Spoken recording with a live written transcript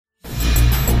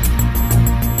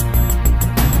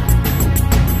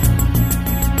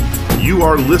You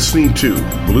are listening to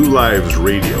Blue Lives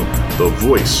Radio, the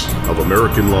voice of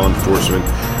American law enforcement,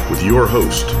 with your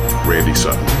host, Randy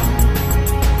Sutton.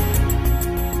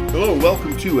 Hello, and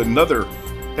welcome to another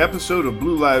episode of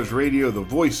Blue Lives Radio, the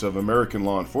voice of American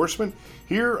law enforcement,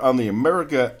 here on the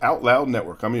America Out Loud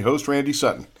Network. I'm your host, Randy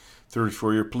Sutton,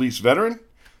 34-year police veteran,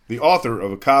 the author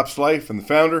of A Cop's Life, and the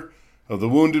founder of the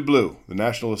Wounded Blue, the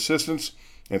national assistance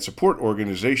and support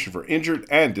organization for injured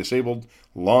and disabled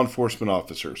law enforcement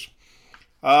officers.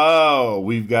 Oh,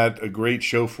 we've got a great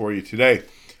show for you today.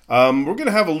 We're going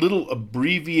to have a little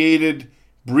abbreviated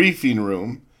briefing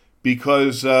room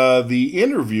because the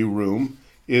interview room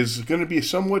is going to be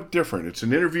somewhat different. It's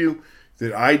an interview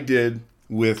that I did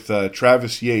with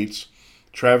Travis Yates.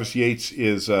 Travis Yates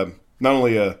is not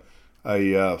only a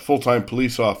full-time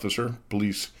police officer,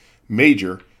 police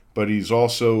major, but he's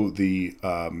also the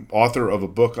author of a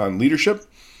book on leadership,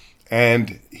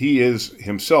 and he is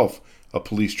himself a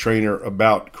police trainer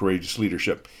about courageous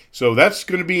leadership. So that's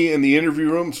going to be in the interview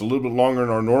room. It's a little bit longer than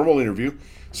our normal interview.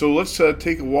 So let's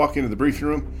take a walk into the briefing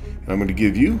room, and I'm going to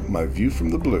give you my view from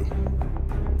the blue.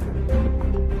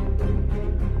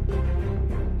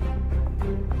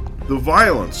 The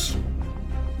violence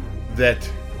that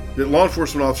law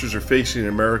enforcement officers are facing in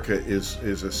America is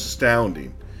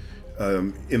astounding.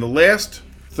 In the last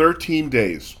 13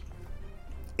 days,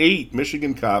 8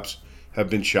 Michigan cops have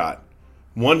been shot.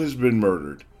 1 has been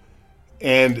murdered,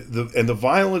 and the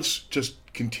violence just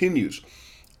continues.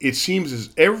 It seems as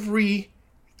every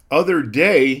other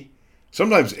day,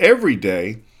 sometimes every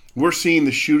day, we're seeing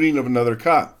the shooting of another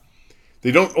cop.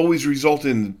 They don't always result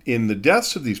in the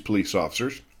deaths of these police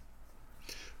officers,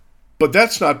 but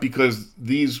that's not because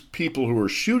these people who are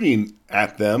shooting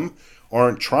at them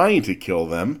aren't trying to kill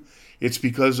them. It's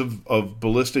because of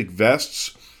ballistic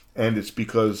vests, and it's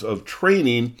because of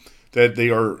training that they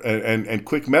are, and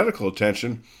quick medical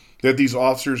attention, that these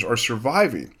officers are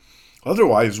surviving.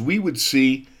 Otherwise, we would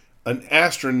see an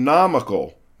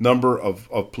astronomical number of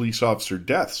police officer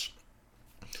deaths.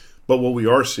 But what we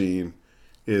are seeing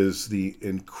is the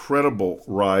incredible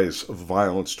rise of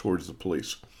violence towards the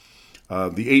police.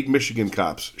 The 8 Michigan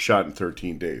cops shot in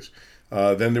 13 days.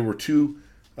 Then there were 2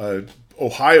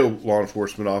 Ohio law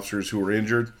enforcement officers who were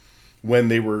injured when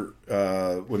they were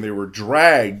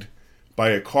dragged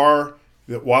by a car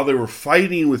that while they were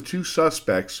fighting with 2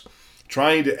 suspects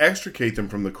trying to extricate them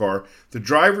from the car, the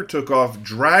driver took off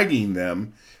dragging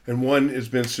them, and 1 has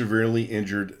been severely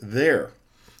injured there.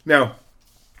 Now,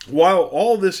 while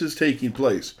all this is taking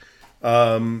place,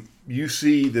 you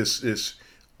see this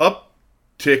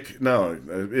uptick. No,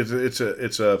 it's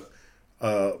a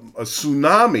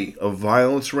tsunami of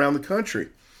violence around the country.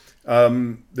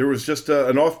 There was just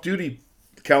an off-duty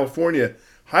California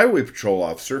highway patrol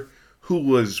officer who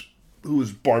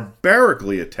was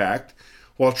barbarically attacked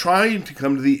while trying to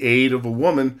come to the aid of a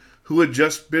woman who had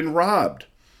just been robbed.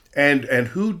 And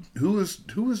who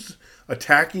was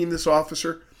attacking this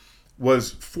officer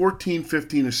was 14,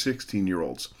 15, and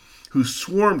 16-year-olds who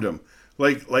swarmed him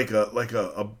like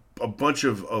a bunch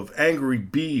of angry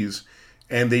bees,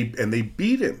 and they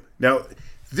beat him. Now,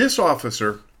 this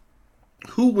officer,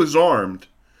 who was armed,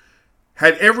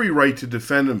 had every right to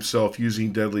defend himself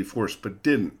using deadly force, but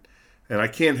didn't. And I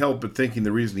can't help but thinking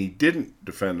the reason he didn't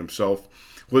defend himself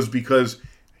was because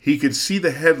he could see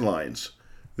the headlines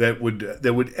that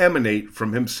would emanate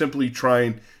from him simply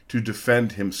trying to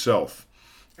defend himself.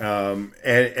 But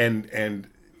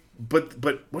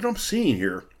what I'm seeing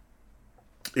here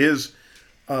is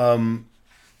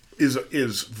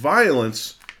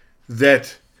violence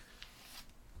that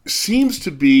seems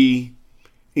to be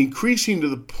increasing to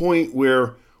the point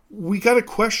where we got to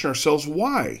question ourselves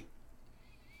why.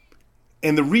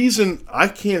 And the reason I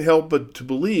can't help but to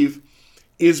believe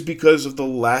is because of the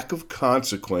lack of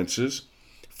consequences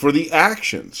for the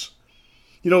actions.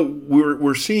 You know,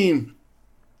 we're seeing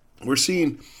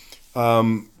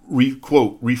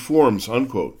quote, reforms,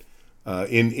 unquote,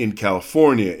 in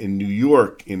California, in New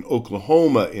York, in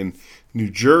Oklahoma, in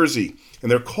New Jersey, and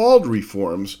they're called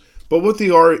reforms, but what they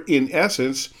are in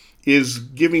essence is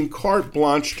giving carte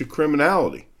blanche to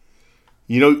criminality.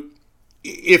 You know,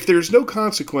 if there's no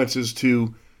consequences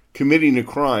to committing a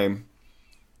crime,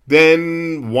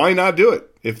 then why not do it?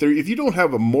 If you don't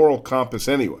have a moral compass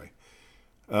anyway,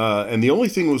 and the only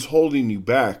thing that was holding you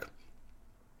back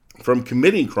from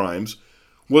committing crimes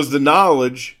was the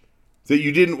knowledge that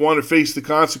you didn't want to face the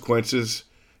consequences,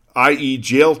 i.e.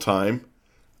 jail time,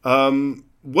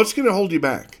 what's going to hold you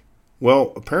back?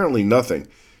 Well, apparently nothing,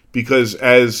 because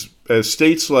as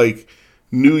states like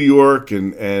New York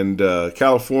and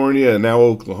California and now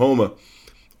Oklahoma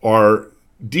are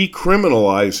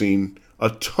decriminalizing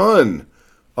a ton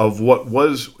of what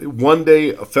was one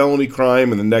day a felony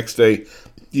crime and the next day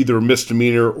either a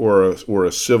misdemeanor or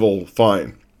a civil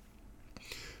fine.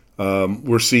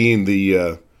 We're seeing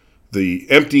the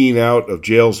emptying out of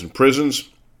jails and prisons,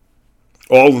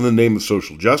 all in the name of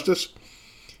social justice,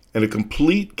 and a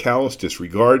complete callous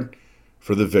disregard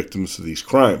for the victims of these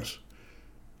crimes.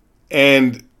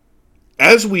 And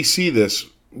as we see this,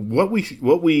 what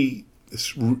we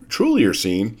truly are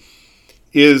seeing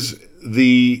is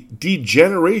the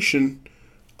degeneration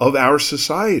of our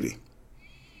society.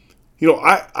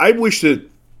 I wish that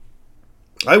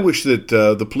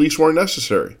the police weren't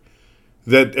necessary,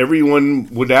 that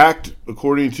everyone would act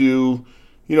according to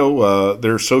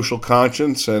their social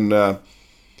conscience and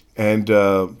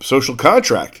social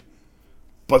contract.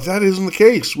 But that isn't the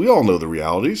case. We all know the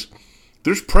realities.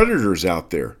 There's predators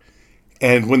out there.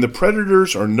 And when the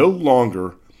predators are no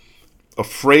longer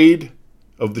afraid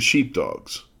of the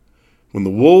sheepdogs, when the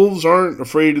wolves aren't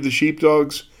afraid of the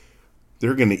sheepdogs,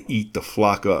 they're going to eat the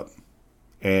flock up.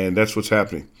 And that's what's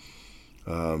happening.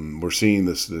 We're seeing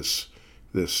this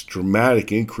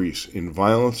dramatic increase in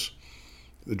violence,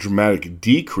 the dramatic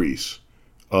decrease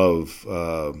of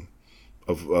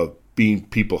being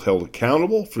people held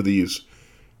accountable for these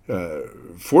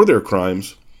for their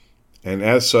crimes, and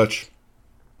as such,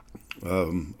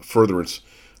 furtherance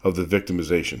of the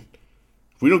victimization.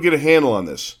 If we don't get a handle on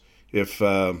this, if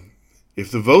the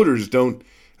voters don't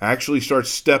actually start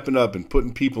stepping up and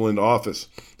putting people into office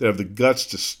that have the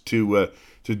guts to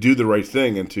do the right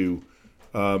thing and to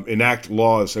enact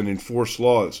laws and enforce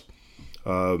laws,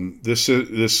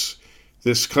 this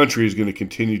country is going to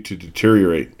continue to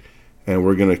deteriorate, and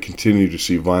we're going to continue to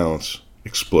see violence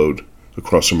explode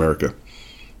across America.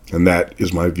 And that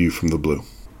is my view from the blue.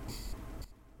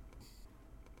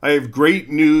 I have great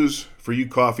news for you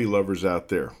coffee lovers out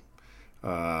there.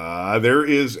 There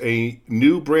is a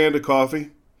new brand of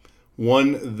coffee,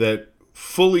 one that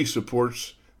fully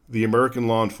supports the American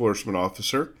law enforcement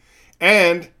officer,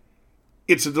 and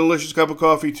it's a delicious cup of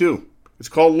coffee too. It's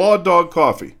called Law Dog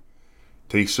Coffee.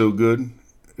 Tastes so good,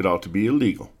 it ought to be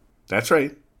illegal. That's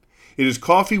right. It is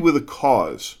coffee with a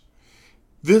cause.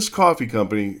 This coffee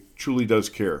company truly does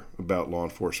care about law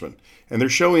enforcement, and they're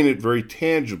showing it very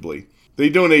tangibly. They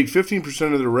donate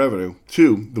 15% of their revenue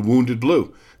to the Wounded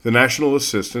Blue, the National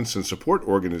Assistance and Support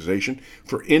Organization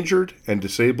for injured and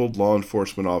disabled law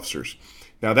enforcement officers.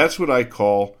 Now, that's what I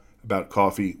call about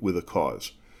coffee with a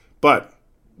cause. But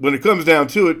when it comes down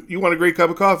to it, you want a great cup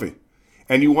of coffee,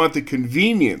 and you want the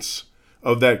convenience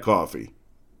of that coffee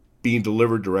being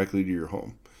delivered directly to your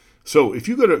home. So if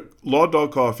you go to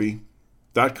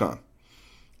lawdogcoffee.com,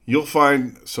 you'll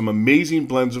find some amazing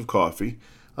blends of coffee.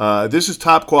 This is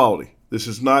top quality. This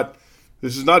is not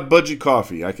budget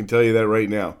coffee. I can tell you that right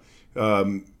now.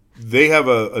 They have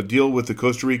a deal with the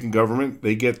Costa Rican government.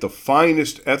 They get the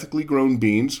finest ethically grown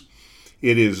beans.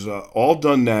 It is all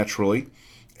done naturally.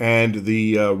 And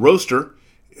the roaster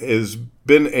has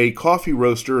been a coffee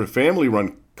roaster, a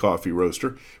family-run coffee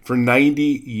roaster, for 90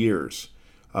 years.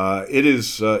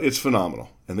 It's phenomenal.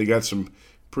 And they got some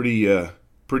pretty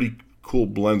cool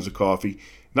blends of coffee.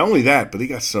 Not only that, but they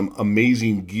got some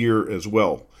amazing gear as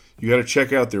well. You got to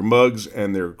check out their mugs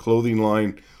and their clothing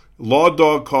line,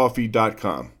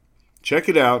 lawdogcoffee.com. Check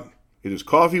it out. It is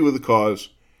coffee with a cause,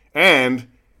 and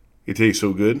it tastes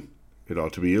so good, it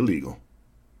ought to be illegal.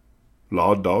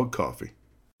 Law Dog Coffee.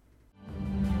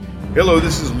 Hello,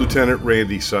 this is Lieutenant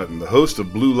Randy Sutton, the host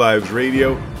of Blue Lives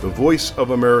Radio, the voice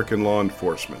of American law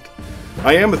enforcement.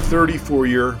 I am a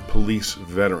 34-year police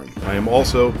veteran. I am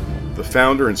also the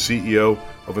founder and CEO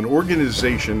of an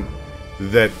organization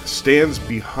that stands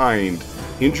behind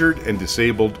injured and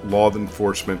disabled law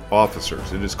enforcement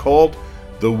officers. It is called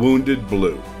The Wounded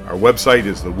Blue. Our website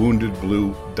is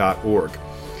thewoundedblue.org.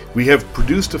 We have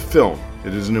produced a film.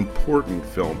 It is an important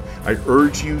film. I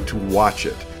urge you to watch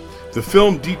it. The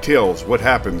film details what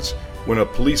happens when a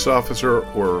police officer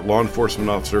or law enforcement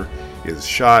officer is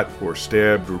shot or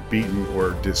stabbed or beaten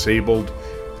or disabled,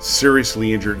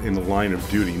 seriously injured in the line of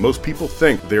duty. Most people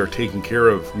think they are taken care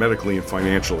of medically and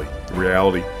financially. The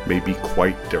reality may be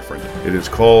quite different. It is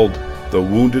called The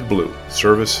Wounded Blue: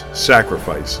 Service,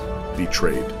 Sacrifice,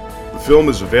 Betrayed. The film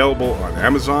is available on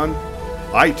Amazon,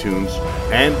 iTunes,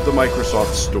 and the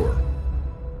Microsoft Store.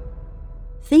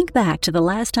 Think back to the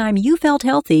last time you felt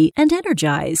healthy and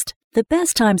energized. The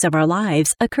best times of our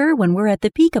lives occur when we're at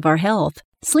the peak of our health,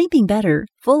 sleeping better,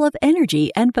 full of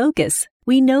energy and focus.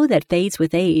 We know that fades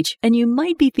with age, and you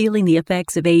might be feeling the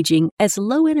effects of aging as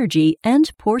low energy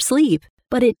and poor sleep.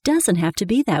 But it doesn't have to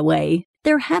be that way.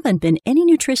 There haven't been any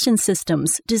nutrition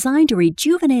systems designed to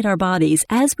rejuvenate our bodies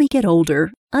as we get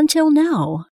older until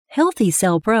now. Healthy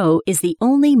Cell Pro is the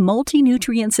only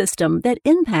multi-nutrient system that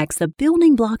impacts the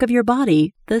building block of your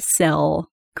body, the cell.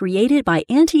 Created by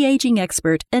anti-aging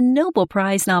expert and Nobel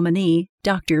Prize nominee,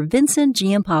 Dr. Vincent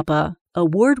Giampapa,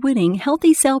 award-winning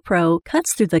Healthy Cell Pro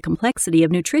cuts through the complexity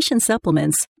of nutrition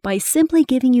supplements by simply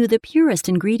giving you the purest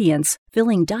ingredients,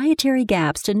 filling dietary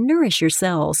gaps to nourish your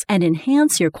cells and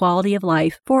enhance your quality of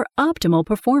life for optimal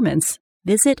performance.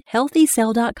 Visit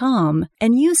healthycell.com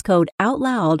and use code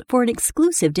OUTLOUD for an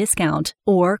exclusive discount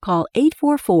or call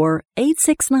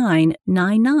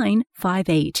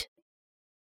 844-869-9958.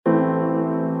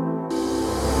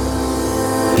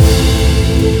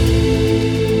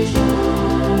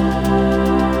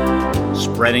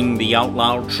 Spreading the out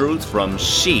loud truth from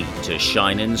sea to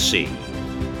shining sea.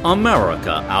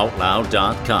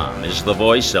 AmericaOutloud.com is the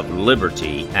voice of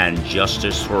liberty and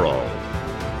justice for all.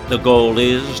 The goal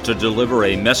is to deliver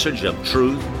a message of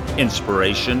truth,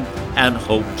 inspiration, and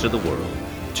hope to the world,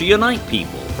 to unite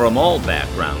people from all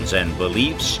backgrounds and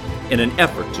beliefs in an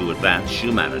effort to advance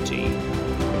humanity.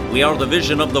 We are the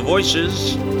vision of the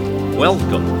voices.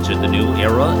 Welcome to the new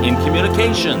era in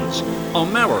communications,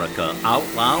 America Out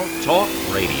Loud Talk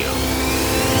Radio.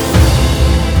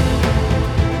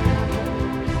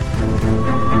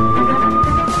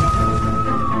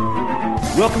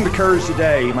 Welcome to Courage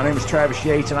Today. My name is Travis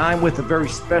Yates, and I'm with a very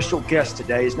special guest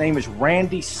today. His name is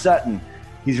Randy Sutton.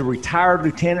 He's a retired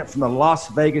lieutenant from the Las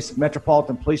Vegas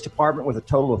Metropolitan Police Department with a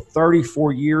total of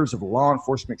 34 years of law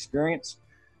enforcement experience.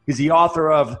 He's the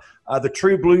author of the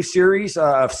True Blue series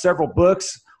of several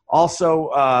books,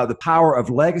 also The Power of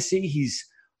Legacy. He's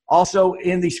also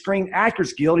in the Screen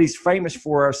Actors Guild. He's famous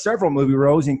for several movie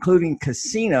roles, including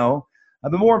Casino.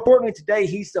 But more importantly today,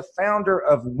 he's the founder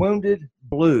of Wounded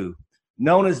Blue,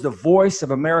 known as the voice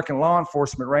of American law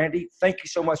enforcement. Randy, thank you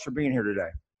so much for being here today.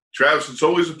 Travis, it's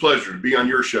always a pleasure to be on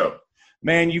your show.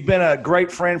 Man, you've been a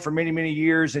great friend for many, many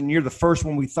years, and you're the first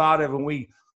one we thought of when we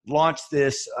launched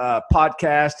this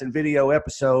podcast and video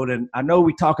episode. And I know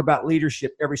we talk about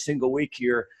leadership every single week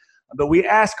here, but we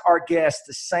ask our guests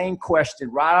the same question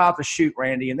right off the chute,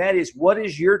 Randy, and that is, what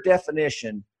is your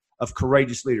definition of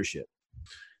courageous leadership?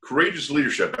 Courageous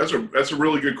leadership. That's a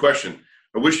really good question.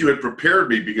 I wish you had prepared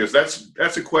me, because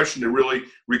that's a question that really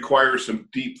requires some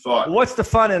deep thought. What's the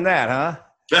fun in that, huh?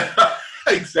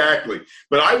 Exactly.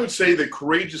 But I would say that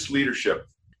courageous leadership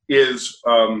is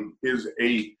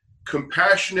a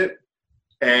compassionate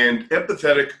and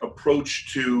empathetic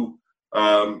approach to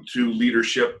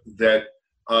leadership that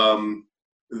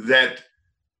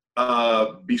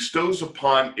bestows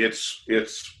upon its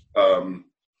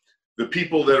the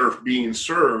people that are being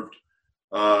served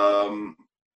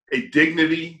a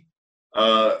dignity,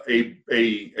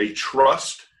 a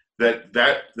trust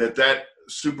that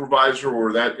supervisor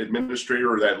or that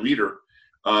administrator or that leader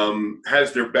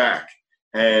has their back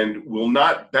and will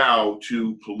not bow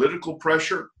to political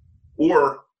pressure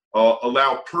or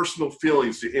allow personal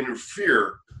feelings to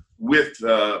interfere with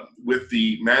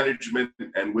the management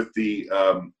and with the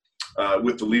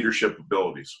leadership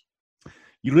abilities.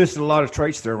 You listed a lot of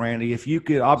traits there, Randy. If you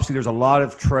could, obviously there's a lot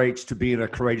of traits to being a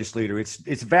courageous leader.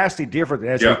 It's vastly different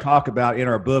as we talk about in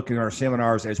our book and our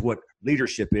seminars as what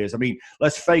leadership is. I mean,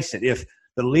 let's face it, if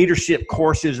the leadership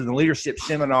courses and the leadership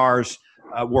seminars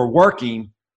were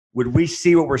working, would we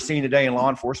see what we're seeing today in law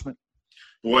enforcement?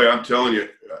 Boy, I'm telling you,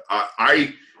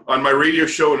 I on my radio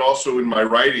show and also in my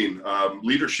writing,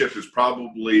 leadership is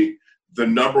probably the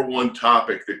number one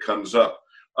topic that comes up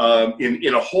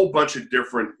in a whole bunch of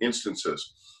different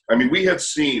instances. I mean, we have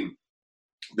seen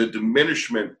the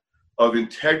diminishment of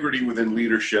integrity within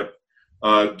leadership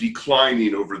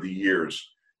declining over the years.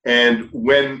 And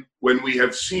when we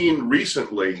have seen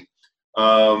recently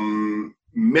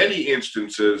many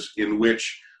instances in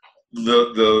which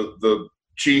the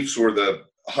chiefs or the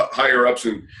higher ups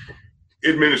in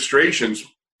administrations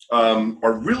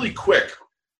are really quick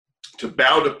to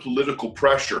bow to political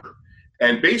pressure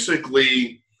and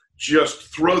basically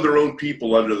just throw their own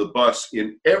people under the bus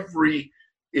in every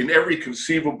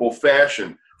conceivable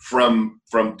fashion, from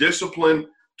discipline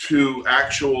to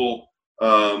actual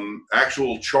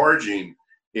charging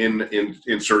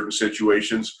in certain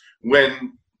situations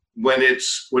when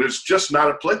it's just not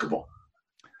applicable.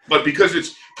 But because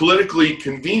it's politically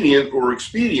convenient or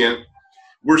expedient,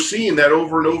 we're seeing that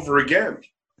over and over again.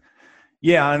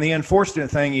 Yeah, and the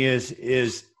unfortunate thing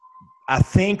is I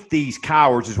think these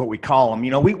cowards is what we call them.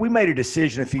 You know, we made a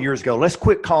decision a few years ago. Let's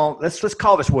call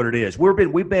this what it is.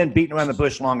 We've been beating around the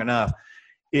bush long enough.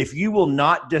 If you will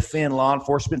not defend law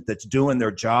enforcement that's doing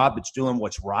their job, that's doing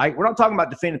what's right, we're not talking about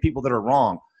defending people that are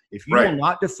wrong. If you will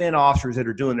not defend officers that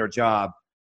are doing their job,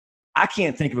 I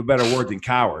can't think of a better word than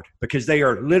coward, because they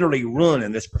are literally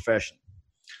ruining this profession.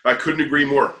 I couldn't agree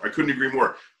more.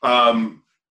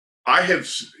 I have,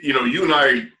 you and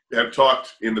I have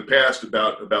talked in the past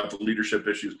about the leadership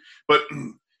issues, but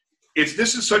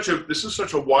this is such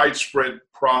a widespread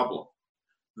problem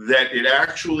that it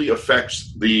actually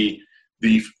affects the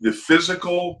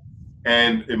physical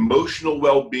and emotional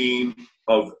well-being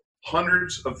of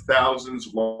hundreds of thousands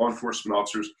of law enforcement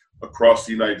officers across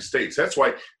the United States. That's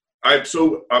why I'm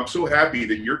so happy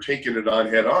that you're taking it on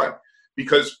head on,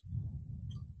 because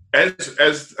as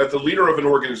the leader of an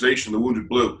organization, the Wounded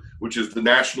Blue, which is the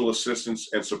National Assistance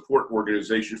and Support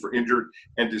Organization for Injured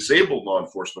and Disabled Law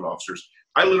Enforcement Officers,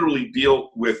 I literally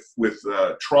deal with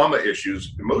trauma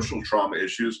issues, emotional trauma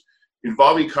issues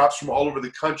involving cops from all over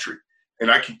the country.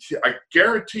 And I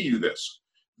guarantee you this,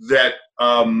 that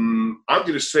I'm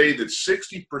going to say that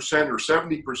 60% or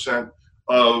 70%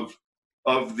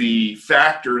 of the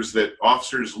factors that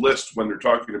officers list when they're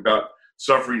talking about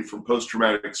suffering from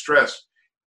post-traumatic stress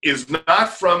is not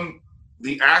from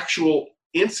the actual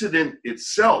incident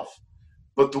itself,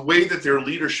 but the way that their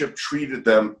leadership treated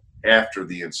them after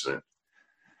the incident.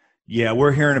 Yeah,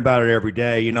 we're hearing about it every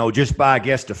day. Just by, I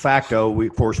guess, de facto,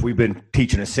 we've been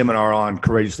teaching a seminar on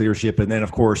courageous leadership. And then,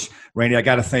 of course, Randy, I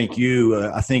got to thank you.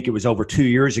 I think it was over 2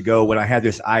 years ago when I had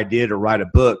this idea to write a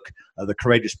book, The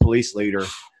Courageous Police Leader,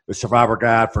 the Survivor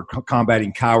Guide for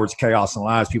Combating Cowards, Chaos, and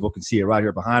Lies. People can see it right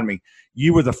here behind me.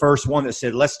 You were the first one that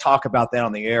said, let's talk about that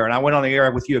on the air. And I went on the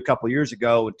air with you a couple of years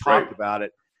ago and talked about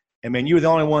it. And, man, you were the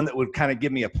only one that would kind of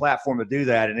give me a platform to do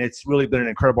that. And it's really been an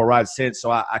incredible ride since. So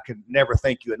I could never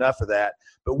thank you enough for that.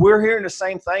 But we're hearing the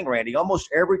same thing, Randy. Almost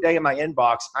every day in my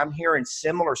inbox, I'm hearing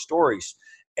similar stories.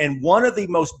 And one of the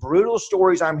most brutal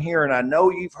stories I'm hearing, I know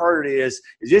you've heard it, is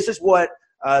this is what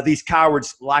these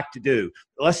cowards like to do.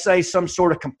 Let's say some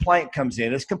sort of complaint comes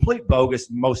in. It's complete bogus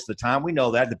most of the time. We know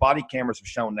that. The body cameras have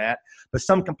shown that. But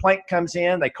some complaint comes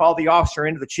in. They call the officer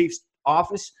into the chief's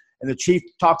office, and the chief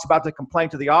talks about the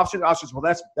complaint to the officer. The officer says,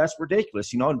 well, that's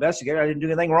ridiculous. Investigator, I didn't do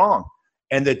anything wrong.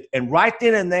 And right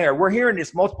then and there, we're hearing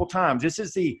this multiple times. This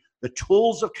is the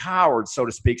tools of cowards, so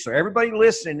to speak. So everybody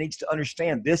listening needs to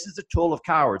understand this is the tool of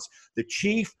cowards. The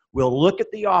chief will look at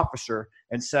the officer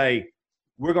and say,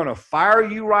 we're going to fire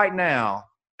you right now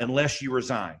unless you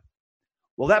resign.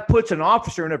 Well, that puts an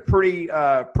officer in a pretty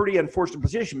unfortunate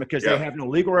position, because they have no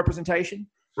legal representation,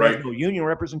 right? No union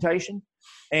representation,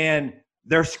 and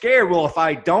they're scared. Well, if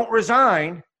I don't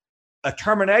resign, a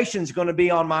termination is going to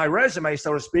be on my resume,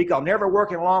 so to speak. I'll never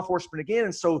work in law enforcement again.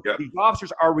 And so these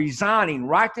officers are resigning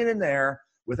right then and there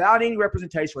without any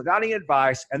representation, without any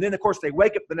advice. And then, of course, they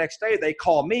wake up the next day, they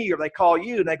call me or they call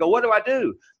you, and they go, what do I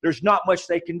do? There's not much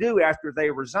they can do after they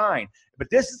resign. But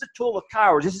this is the tool of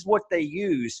cowards. This is what they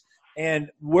use. And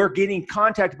we're getting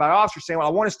contacted by officers saying, well,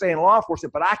 I want to stay in law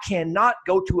enforcement, but I cannot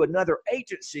go to another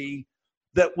agency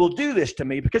that will do this to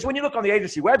me. Because when you look on the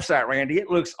agency website, Randy, it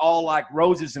looks all like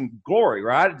roses and glory,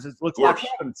 right? It just looks like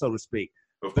heaven, so to speak.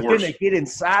 But then they get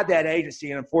inside that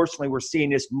agency, and unfortunately, we're seeing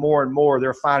this more and more.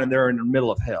 They're finding they're in the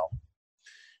middle of hell.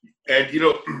 And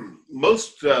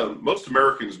most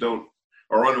Americans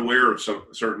are unaware of some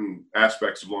certain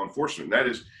aspects of law enforcement. That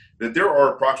is that there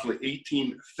are approximately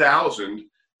 18,000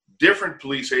 different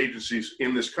police agencies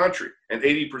in this country, and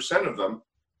 80% of them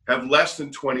have less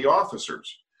than 20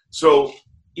 officers. So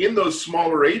in those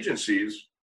smaller agencies,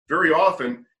 very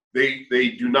often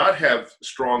they do not have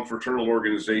strong fraternal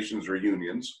organizations or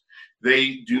unions.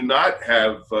 They do not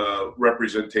have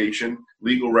representation,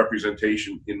 legal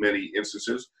representation in many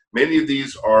instances. Many of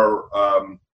these are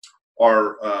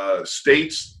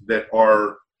states that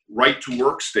are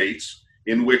right-to-work states,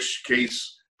 in which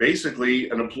case basically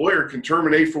an employer can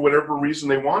terminate for whatever reason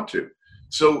they want to.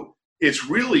 So it's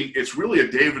really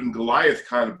a David and Goliath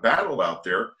kind of battle out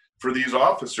there for these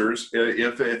officers.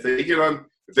 If they get on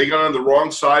the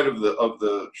wrong side of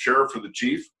the sheriff or the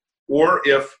chief, or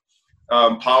if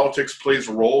politics plays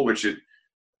a role, which it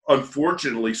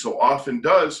unfortunately so often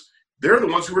does, they're the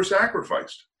ones who are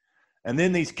sacrificed. And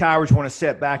then these cowards want to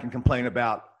sit back and complain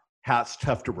about how it's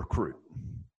tough to recruit.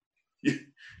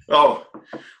 Oh,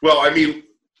 well, I mean,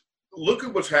 look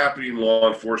at what's happening in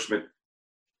law enforcement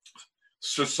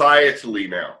societally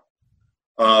now.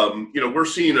 We're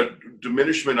seeing a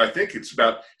diminishment. I think it's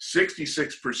about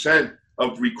 66%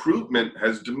 of recruitment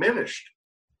has diminished.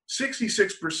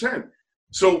 66%.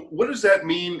 So what does that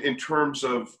mean in terms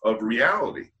of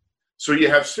reality? So you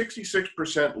have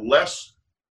 66% less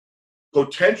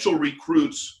potential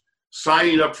recruits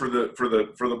signing up for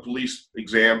the police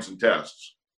exams and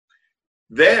tests.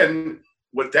 Then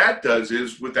what that does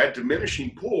is, with that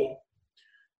diminishing pool,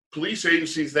 police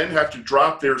agencies then have to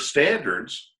drop their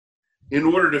standards in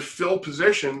order to fill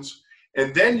positions.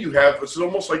 And then you have, it's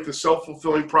almost like the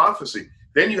self-fulfilling prophecy.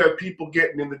 Then you have people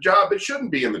getting in the job that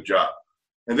shouldn't be in the job.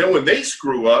 And then when they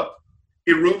screw up,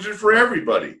 it ruins it for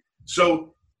everybody.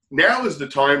 So now is the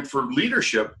time for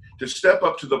leadership to step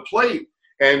up to the plate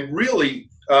and really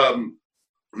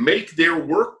make their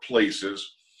workplaces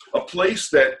a place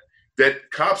that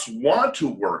cops want to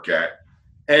work at.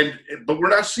 But we're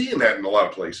not seeing that in a lot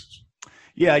of places.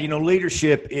 Yeah,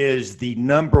 leadership is the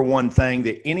number one thing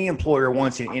that any employer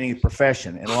wants in any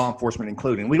profession, and law enforcement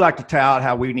including. We like to tout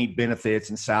how we need benefits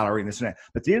and salary and this and that.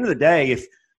 But at the end of the day,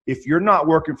 if you're not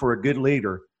working for a good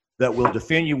leader that will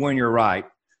defend you when you're right,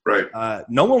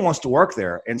 no one wants to work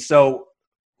there. And so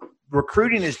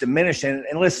recruiting is diminished. And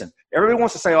listen, everybody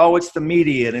wants to say, oh, it's the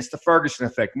media and it's the Ferguson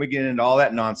effect. And we get into all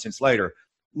that nonsense later.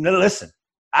 No, listen,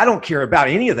 I don't care about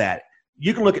any of that.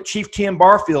 You can look at Chief Tim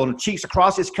Barfield and chiefs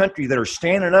across this country that are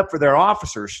standing up for their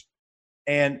officers,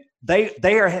 and they've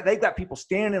got people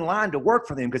standing in line to work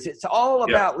for them because it's all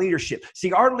about leadership.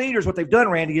 See, our leaders, what they've done,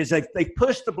 Randy, is they've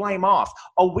pushed the blame off.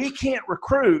 Oh, we can't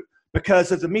recruit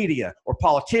because of the media or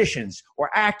politicians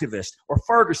or activists or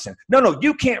Ferguson. No,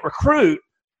 you can't recruit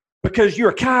because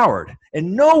you're a coward,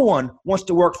 and no one wants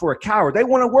to work for a coward. They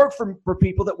want to work for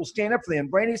people that will stand up for them.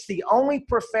 Randy, it's the only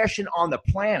profession on the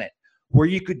planet where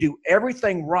you could do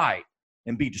everything right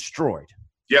and be destroyed.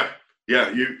 Yeah,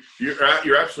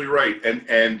 you're absolutely right.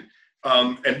 And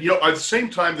at the same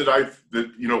time that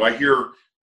I hear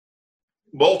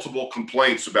multiple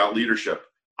complaints about leadership,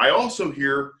 I also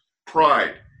hear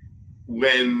pride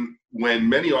when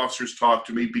many officers talk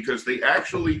to me because they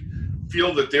actually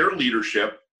feel that their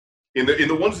leadership, in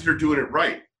the ones that are doing it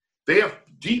right, they have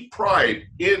deep pride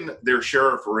in their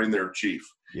sheriff or in their chief.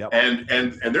 Yep.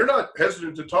 And they're not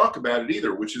hesitant to talk about it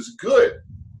either, which is good,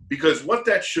 because what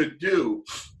that should do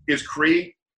is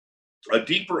create a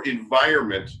deeper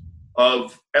environment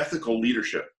of ethical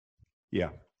leadership.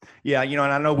 Yeah, and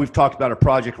I know we've talked about a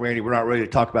project, Randy. We're not ready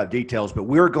to talk about details, but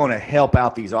we're going to help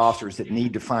out these officers that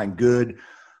need to find good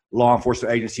law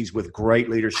enforcement agencies with great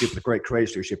leadership, with great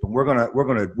courageous leadership, and we're going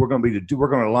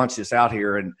to launch this out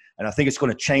here, and I think it's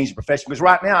going to change the profession, because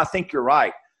right now I think you're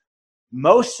right.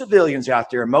 Most civilians out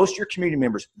there, most of your community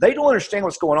members, they don't understand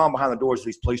what's going on behind the doors of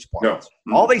these police departments.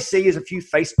 No. All they see is a few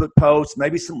Facebook posts,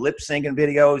 maybe some lip syncing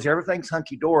videos. Everything's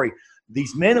hunky-dory.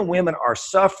 These men and women are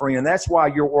suffering, and that's why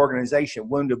your organization,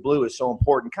 Wounded Blue, is so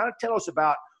important. Kind of tell us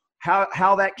about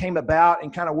how that came about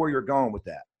and kind of where you're going with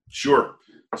that. Sure.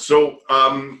 So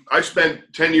I spent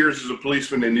 10 years as a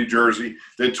policeman in New Jersey,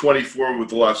 then 24 with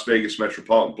the Las Vegas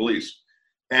Metropolitan Police.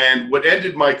 And what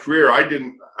ended my career, I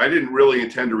didn't really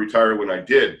intend to retire when I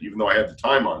did, even though I had the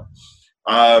time on.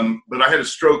 But I had a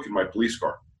stroke in my police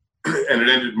car, and it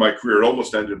ended my career. It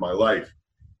almost ended my life.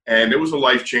 And it was a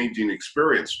life-changing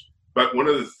experience. But one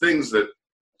of the things that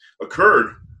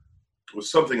occurred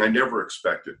was something I never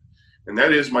expected. And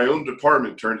that is my own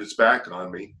department turned its back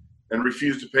on me and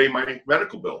refused to pay my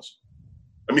medical bills.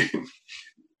 I mean,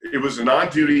 it was an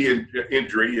on-duty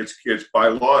injury. It's by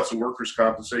law, it's a workers'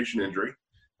 compensation injury.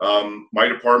 My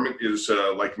department is,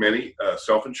 like many,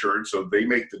 self-insured, so they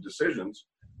make the decisions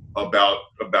about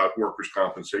workers'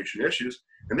 compensation issues,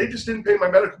 and they just didn't pay my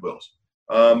medical bills.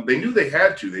 They knew they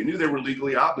had to. They knew they were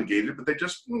legally obligated, but they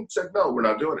just said, no, we're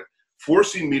not doing it,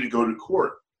 forcing me to go to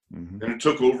court. Mm-hmm. And it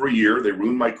took over a year. They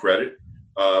ruined my credit,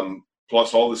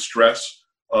 plus all the stress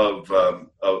of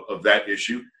that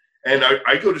issue. And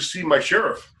I go to see my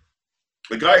sheriff,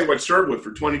 the guy who I'd served with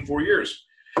for 24 years.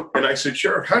 And I said,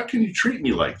 Sheriff, how can you treat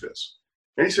me like this?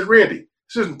 And he said, Randy,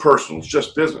 this isn't personal. It's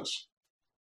just business.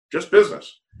 Just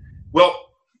business. Well,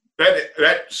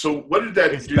 so what did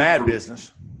that do? It's bad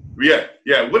business.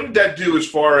 Yeah. What did that do as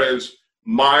far as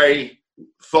my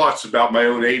thoughts about my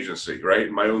own agency, right?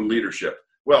 And my own leadership?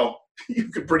 Well, you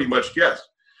could pretty much guess.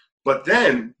 But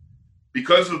then,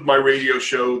 because of my radio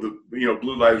show,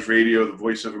 Blue Lives Radio, the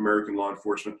voice of American law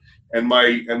enforcement, and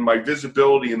my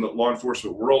visibility in the law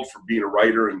enforcement world for being a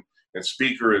writer and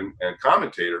speaker and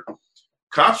commentator,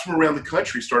 cops from around the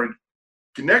country started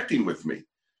connecting with me.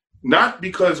 Not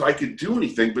because I could do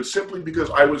anything, but simply because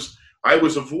I was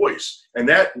a voice. And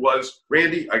that was,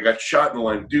 Randy, I got shot in the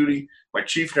line of duty. My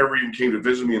chief never even came to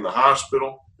visit me in the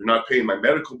hospital. They're not paying my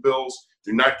medical bills.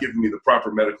 They're not giving me the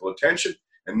proper medical attention.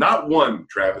 And not one,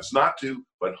 Travis, not two,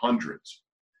 but hundreds.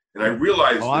 And I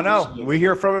realized. Oh, I know. We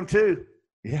hear from them too.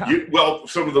 Yeah.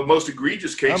 Some of the most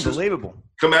egregious cases. Unbelievable.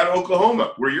 Come out of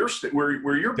Oklahoma, where you're based.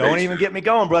 Don't even get me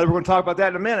going, brother. We're going to talk about that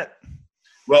in a minute.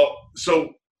 Well,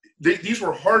 so these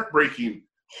were heartbreaking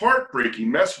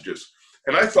messages.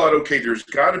 And I thought, okay, there's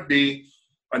got to be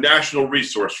a national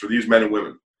resource for these men and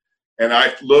women. And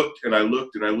I looked and I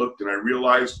looked and I looked and I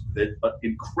realized that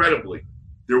incredibly,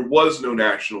 there was no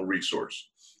national resource.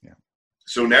 Yeah.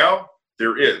 So now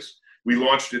there is. We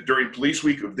launched it during Police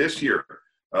Week of this year.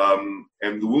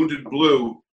 And the Wounded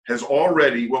Blue has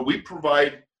already, well, we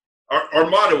provide, our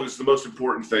motto is the most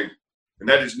important thing. And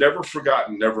that is never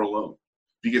forgotten, never alone.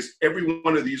 Because every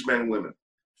one of these men and women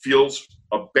feels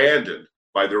abandoned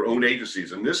by their own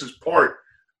agencies. And this is part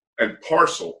and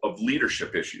parcel of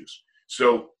leadership issues.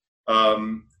 So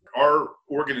our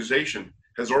organization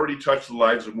has already touched the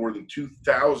lives of more than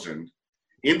 2,000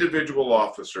 individual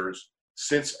officers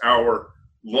since our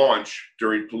launch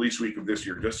during Police Week of this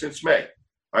year, just since May.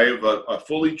 I have a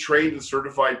fully trained and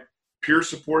certified peer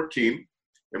support team,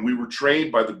 and we were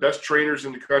trained by the best trainers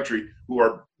in the country who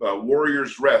are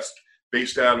Warriors Rest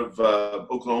based out of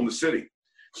Oklahoma City.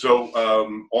 So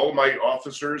all of my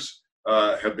officers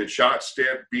have been shot,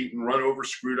 stabbed, beaten, run over,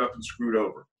 screwed up, and screwed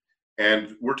over.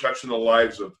 And we're touching the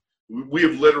lives of, we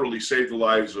have literally saved the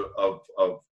lives of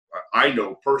I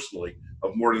know personally,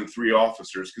 of more than 3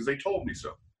 officers because they told me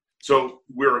so. So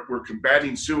we're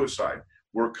combating suicide.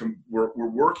 We're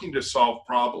working to solve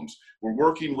problems. We're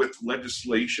working with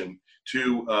legislation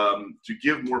to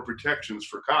give more protections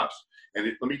for cops. And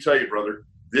let me tell you, brother,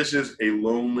 this is a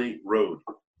lonely road.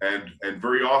 And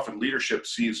very often leadership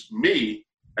sees me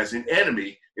as an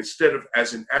enemy instead of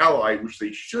as an ally, which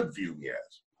they should view me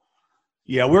as.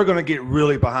 Yeah, we're going to get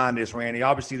really behind this, Randy.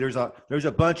 Obviously, there's a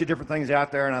bunch of different things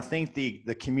out there, and I think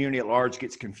the community at large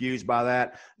gets confused by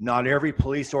that. Not every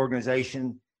police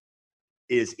organization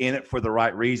is in it for the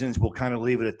right reasons. We'll kind of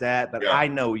leave it at that. But yeah. I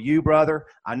know you, brother.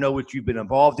 I know what you've been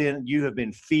involved in. You have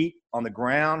been feet on the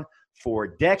ground for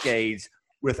decades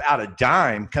without a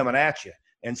dime coming at you.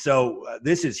 And so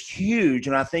this is huge,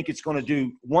 and I think it's going to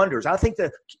do wonders. I think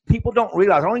that people don't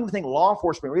realize, I don't even think law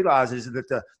enforcement realizes that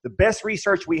the best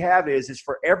research we have is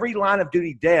for every line of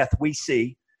duty death we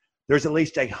see, there's at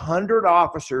least 100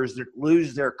 officers that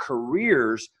lose their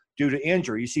careers due to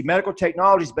injury. You see, medical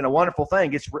technology has been a wonderful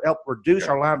thing. It's helped reduce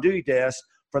our line of duty deaths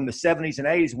from the 70s and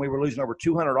 80s, and we were losing over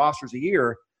 200 officers a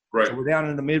year. Right. So we're down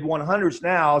in the mid-100s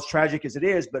now, as tragic as it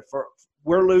is, but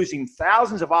we're losing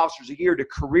thousands of officers a year to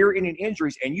career-ending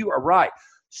injuries, and you are right.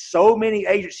 So many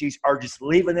agencies are just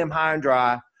leaving them high and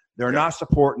dry. They're not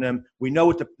supporting them. We know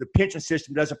what the pension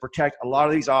system doesn't protect a lot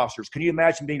of these officers. Can you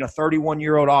imagine being a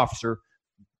 31-year-old officer,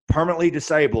 permanently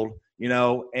disabled,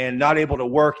 and not able to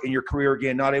work in your career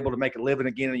again, not able to make a living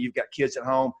again, and you've got kids at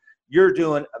home? You're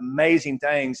doing amazing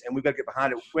things, and we've got to get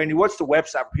behind it. Randy, what's the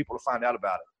website for people to find out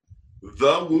about it?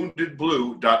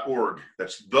 thewoundedblue.org.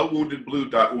 That's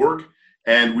thewoundedblue.org.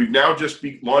 And we've now just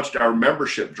launched our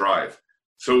membership drive.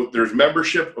 So there's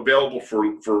membership available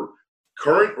for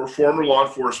current or former law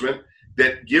enforcement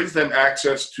that gives them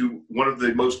access to one of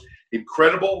the most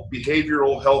incredible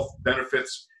behavioral health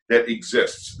benefits that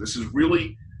exists. This is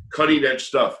really cutting edge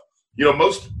stuff.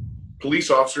 Most police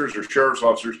officers or sheriff's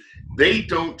officers, they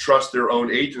don't trust their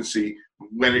own agency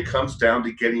when it comes down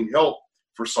to getting help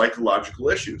for psychological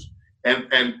issues.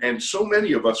 And so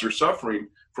many of us are suffering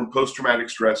from post-traumatic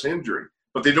stress injury,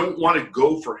 but they don't want to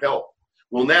go for help.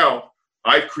 Well, now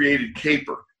I've created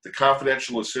CAPER, the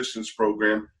Confidential Assistance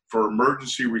Program for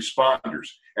emergency responders.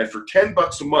 And for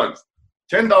 $10 a month,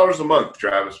 $10 a month,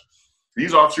 Travis,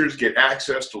 these officers get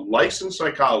access to licensed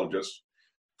psychologists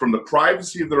from the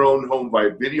privacy of their own home via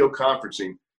video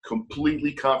conferencing,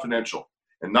 completely confidential.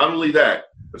 And not only that,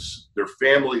 their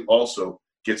family also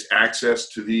gets access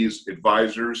to these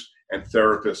advisors and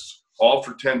therapists, all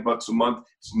for $10 a month.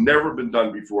 It's never been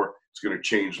done before. It's going to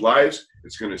change lives.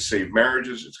 It's going to save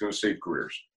marriages. It's going to save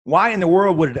careers. Why in the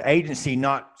world would an agency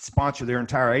not sponsor their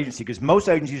entire agency? Because most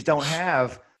agencies don't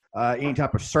have any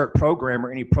type of CERT program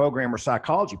or any program or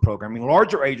psychology program. I mean,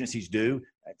 larger agencies do.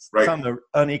 Right. Some are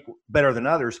unequal, better than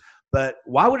others. But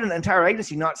why would an entire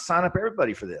agency not sign up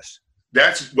everybody for this? We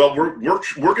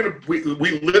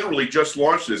literally just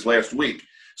launched this last week.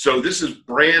 So this is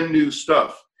brand new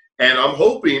stuff. And I'm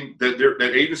hoping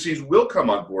that agencies will come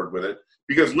on board with it,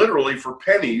 because literally for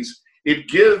pennies, it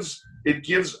gives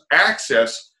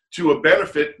access to a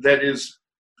benefit that is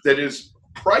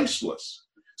priceless.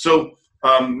 So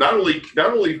not only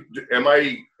am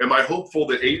I hopeful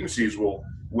that agencies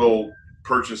will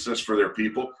purchase this for their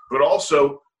people, but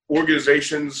also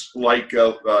organizations like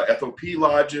FOP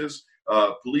lodges,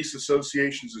 police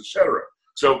associations, etc.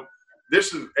 So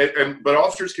this is, but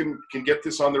officers can get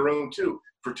this on their own too.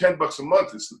 For $10 a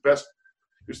month, it's the best.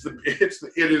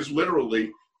 It is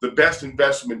literally the best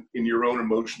investment in your own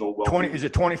emotional well-being. Is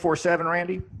it 24/7,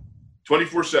 Randy?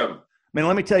 24/7. Man,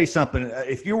 let me tell you something.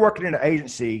 If you're working in an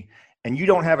agency and you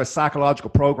don't have a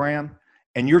psychological program,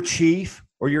 and your chief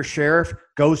or your sheriff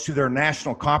goes to their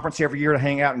national conference every year to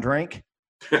hang out and drink,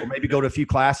 or maybe go to a few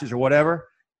classes or whatever,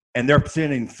 and they're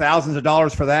spending thousands of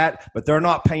dollars for that, but they're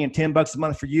not paying $10 a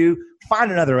month for you,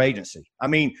 find another agency. I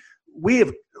mean,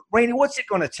 Randy, what's it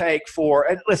going to take for,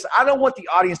 and listen, I don't want the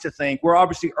audience to think, we're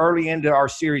obviously early into our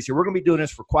series here. We're going to be doing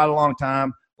this for quite a long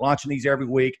time, launching these every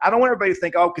week. I don't want everybody to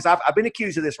think, because I've been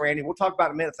accused of this, Randy. We'll talk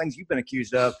about in a minute things you've been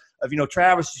accused of,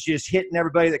 Travis is just hitting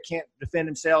everybody that can't defend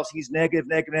themselves. He's negative.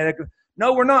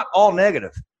 No, we're not all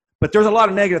negative, but there's a lot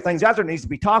of negative things out there that needs to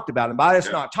be talked about. And by us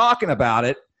not talking about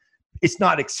it, it's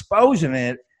not exposing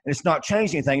it, and it's not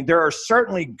changing anything. There are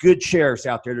certainly good sheriffs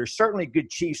out there. There's certainly good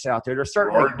chiefs out there. There's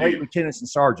certainly great lieutenants and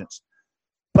sergeants.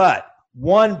 But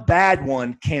one bad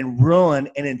one can ruin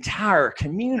an entire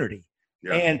community.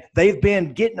 Yeah. And they've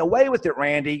been getting away with it,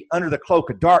 Randy, under the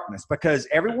cloak of darkness because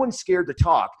everyone's scared to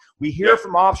talk. We hear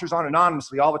from officers on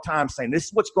anonymously all the time saying, this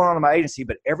is what's going on in my agency,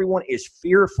 but everyone is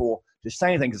fearful to say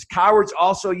anything because cowards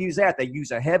also use that. They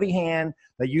use a heavy hand.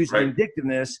 They use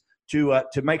vindictiveness to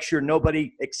make sure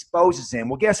nobody exposes them.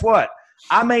 Well, guess what?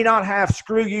 I may not have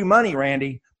screw you money,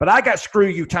 Randy, but I got screw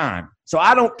you time. So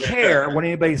I don't care what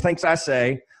anybody thinks I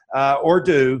say or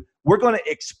do. We're going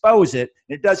to expose it.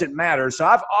 And it doesn't matter. So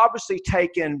I've obviously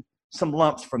taken some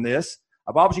lumps from this.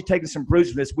 I've obviously taken some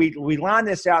bruises from this. We line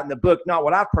this out in the book, not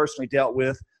what I've personally dealt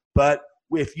with, but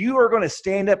if you are going to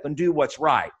stand up and do what's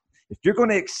right, if you're going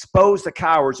to expose the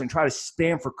cowards and try to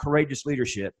stand for courageous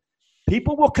leadership,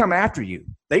 people will come after you.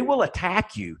 They will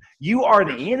attack you. You are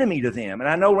the enemy to them. And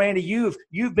I know, Randy, you've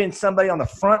been somebody on the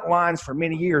front lines for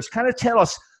many years. Kind of tell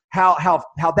us how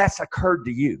that's occurred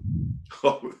to you.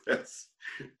 Oh,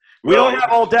 we don't have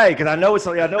all day because I know it's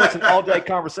an all-day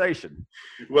conversation.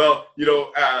 Well,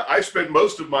 I spent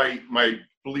most of my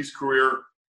police career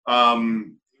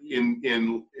in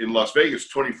Las Vegas,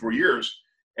 24 years,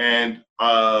 and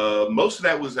most of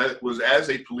that was as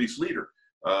a police leader.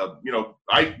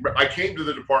 I came to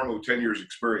the department with 10 years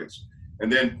experience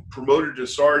and then promoted to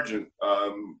sergeant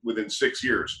within 6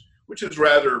 years, which is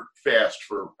rather fast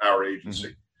for our agency.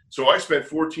 Mm-hmm. So I spent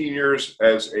 14 years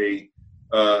as a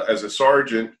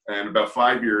sergeant and about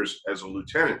 5 years as a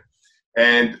lieutenant.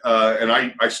 And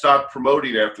I stopped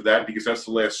promoting after that because that's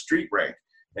the last street rank.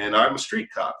 And I'm a street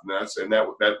cop, and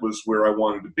that was where I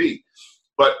wanted to be.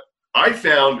 But I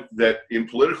found that in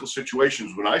political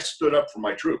situations, when I stood up for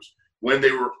my troops, when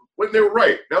they were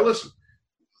right. Now listen,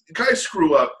 guys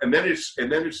screw up, and then it's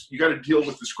you got to deal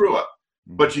with the screw up.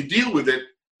 But you deal with it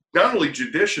not only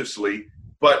judiciously,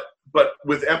 but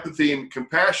with empathy and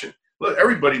compassion. Look,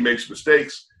 everybody makes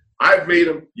mistakes. I've made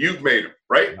them. You've made them,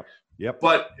 right? Yep.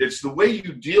 But it's the way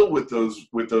you deal with those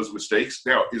mistakes.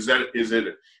 Now, is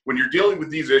it when you're dealing with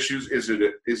these issues? Is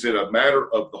it a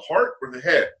matter of the heart or the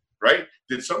head? Right?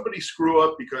 Did somebody screw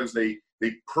up because they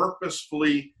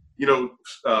purposefully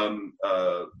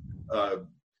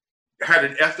had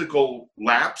an ethical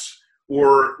lapse,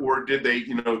 or did they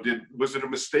was it a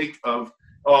mistake of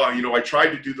I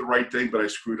tried to do the right thing but I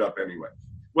screwed up anyway?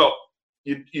 Well,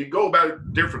 you go about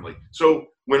it differently. So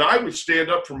when I would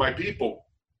stand up for my people,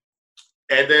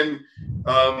 and then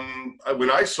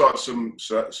when I saw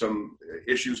some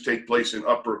issues take place in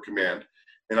upper command,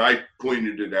 and I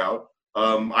pointed it out,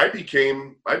 I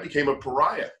became a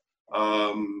pariah.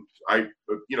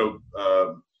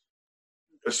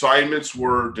 Assignments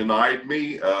were denied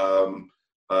me.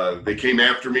 They came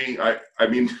after me. I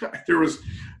mean,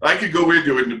 I could go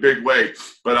into it in a big way,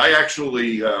 but I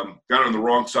actually got on the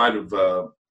wrong side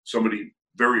of somebody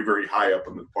very, very high up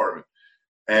in the department.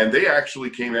 And they actually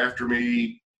came after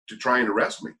me to try and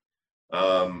arrest me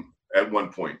at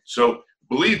one point. So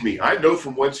believe me, I know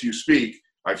from whence you speak.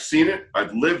 I've seen it.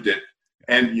 I've lived it.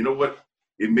 And you know what?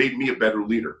 It made me a better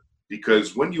leader,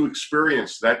 because when you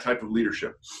experience that type of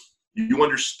leadership, you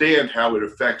understand how it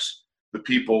affects the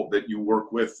people that you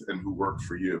work with and who work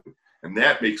for you. And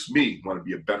that makes me want to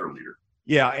be a better leader.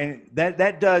 Yeah, and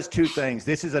that does two things.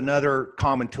 This is another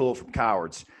common tool from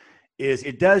cowards.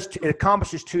 It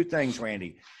accomplishes two things,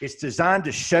 Randy. It's designed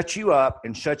to shut you up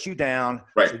and shut you down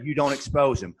so you don't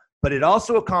expose them. But it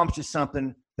also accomplishes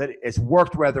something that has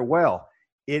worked rather well.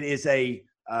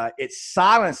 It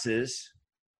silences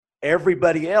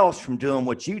everybody else from doing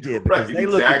what you did, because they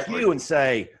look at you and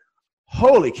say,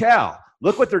 holy cow,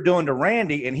 look what they're doing to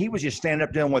Randy, and he was just standing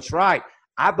up doing what's right.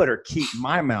 I better keep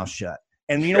my mouth shut.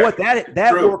 And you know what? That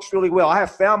works really well. I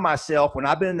have found myself when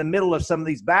I've been in the middle of some of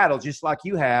these battles, just like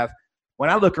you have, when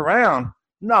I look around,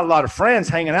 not a lot of friends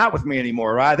hanging out with me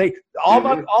anymore, right? All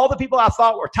the people I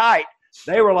thought were tight,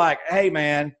 they were like, hey,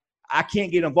 man, I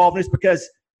can't get involved in this, because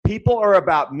people are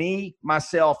about me,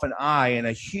 myself, and I. And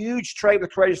a huge trait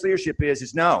with courageous leadership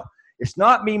is no, it's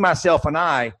not me, myself, and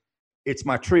I. it's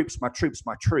my troops, my troops,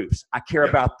 my troops. I care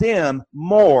about them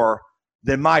more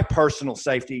than my personal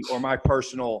safety or my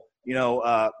personal,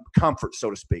 comfort, so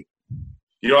to speak.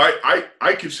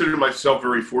 I consider myself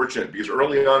very fortunate because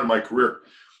early on in my career,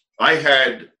 I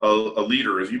had a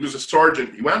leader. He was a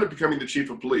sergeant. He wound up becoming the chief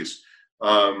of police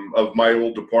of my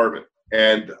old department.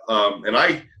 And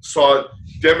I saw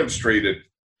demonstrated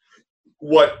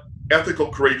what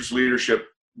ethical, courageous leadership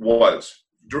was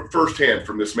firsthand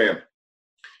from this man.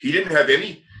 He didn't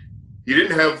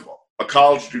have a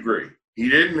college degree. He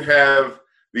didn't have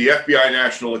the FBI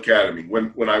National Academy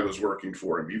when I was working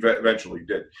for him. He eventually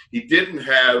did. He didn't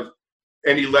have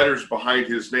any letters behind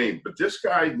his name, but this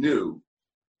guy knew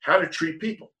how to treat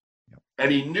people.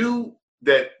 And he knew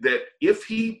that if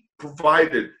he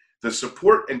provided the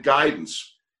support and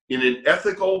guidance in an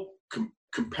ethical,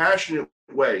 compassionate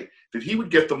way, that he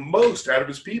would get the most out of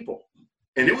his people.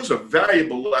 And it was a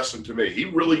valuable lesson to me.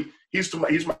 He's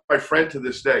my friend to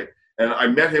this day. And I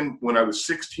met him when I was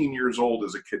 16 years old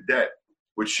as a cadet,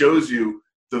 which shows you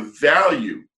the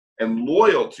value and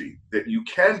loyalty that you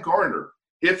can garner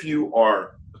if you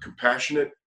are a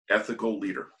compassionate, ethical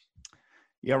leader.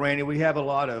 Yeah, Randy, we have a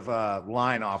lot of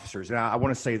line officers. And I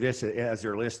want to say this as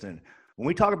they're listening. When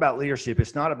we talk about leadership,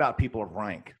 it's not about people of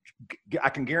rank. I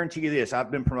can guarantee you this.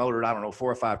 I've been promoted,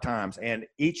 4 or 5 times. And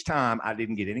each time I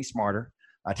didn't get any smarter.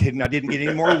 I didn't get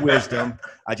any more wisdom.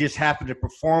 I just happened to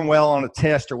perform well on a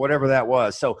test or whatever that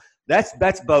was. So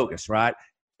that's bogus, right?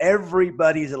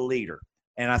 Everybody's a leader.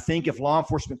 And I think if law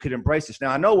enforcement could embrace this. Now,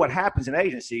 I know what happens in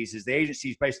agencies is the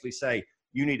agencies basically say,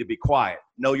 you need to be quiet.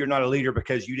 No, you're not a leader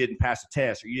because you didn't pass a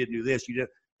test or you didn't do this.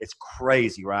 It's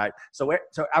crazy, right? So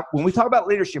when we talk about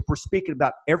leadership, we're speaking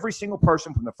about every single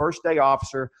person from the first day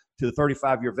officer to the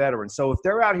 35-year veteran. So if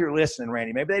they're out here listening,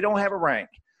 Randy, maybe they don't have a rank,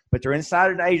 but they're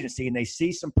inside an agency and they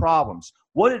see some problems.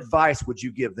 What advice would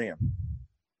you give them?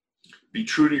 Be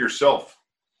true to yourself.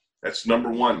 That's number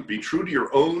one. Be true to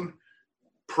your own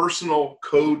personal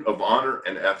code of honor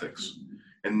and ethics,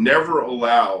 and never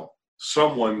allow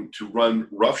someone to run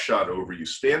roughshod over you.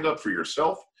 Stand up for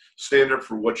yourself. Stand up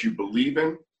for what you believe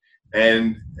in.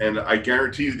 And I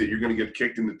guarantee you that you're going to get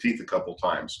kicked in the teeth a couple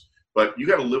times. But you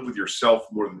got to live with yourself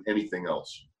more than anything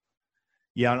else.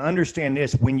 Yeah, and understand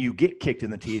this, when you get kicked in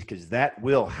the teeth, because that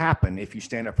will happen if you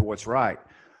stand up for what's right,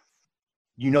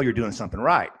 you're doing something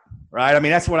right? I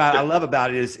mean, that's what I love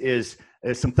about it is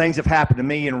some things have happened to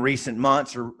me in recent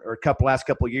months or last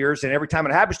couple of years, and every time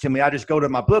it happens to me, I just go to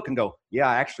my book and go, yeah,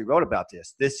 I actually wrote about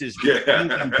this. This is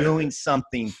I'm doing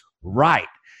something right.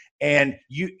 And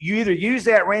you either use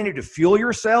that, Randy, to fuel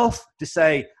yourself to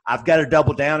say, I've got to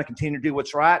double down and continue to do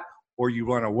what's right, or you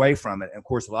run away from it. And of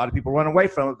course, a lot of people run away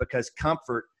from it because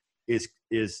comfort is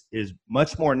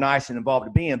much more nice and involved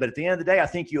to be in. But at the end of the day, I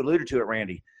think you alluded to it,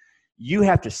 Randy. You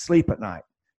have to sleep at night.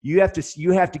 You have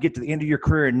to get to the end of your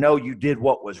career and know you did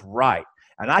what was right.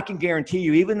 And I can guarantee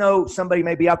you, even though somebody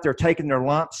may be out there taking their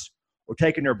lumps or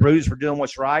taking their bruise for doing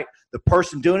what's right, the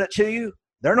person doing it to you,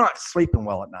 they're not sleeping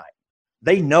well at night.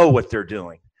 They know what they're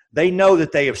doing. They know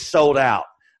that they have sold out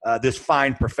this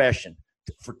fine profession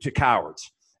to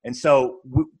cowards. And so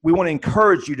we want to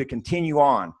encourage you to continue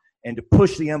on and to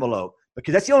push the envelope,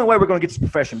 because that's the only way we're going to get this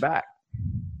profession back.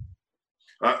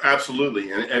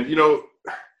 Absolutely. And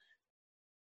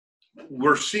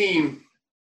we're seeing,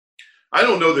 I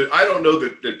don't know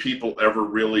that people ever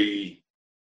really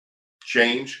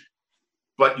change,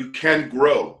 but you can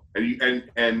grow. And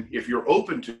if you're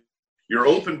open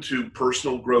to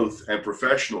personal growth and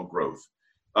professional growth,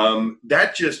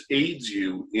 that just aids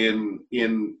you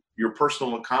in your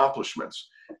personal accomplishments.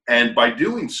 And by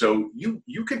doing so,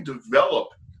 you can develop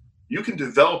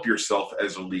yourself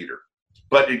as a leader.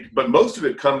 But most of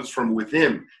it comes from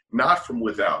within, not from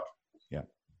without. Yeah.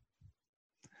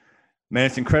 Man,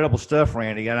 it's incredible stuff,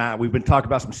 Randy. And we've been talking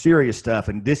about some serious stuff,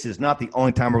 and this is not the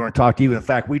only time we're going to talk to you. In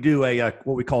fact, we do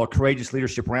what we call a courageous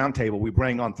leadership roundtable. We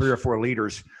bring on 3 or 4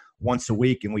 leaders once a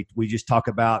week, and we just talk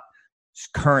about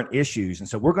current issues. And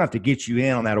so we're going to have to get you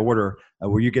in on that order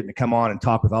where you're getting to come on and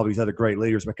talk with all these other great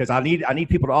leaders, because I need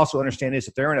people to also understand this.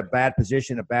 If they're in a bad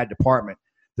position, a bad department,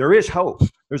 there is hope.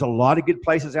 There's a lot of good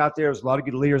places out there. There's a lot of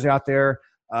good leaders out there.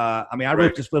 I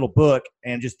wrote this little book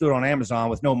and just threw it on Amazon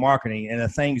with no marketing, and the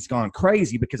thing's gone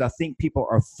crazy because I think people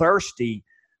are thirsty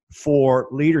for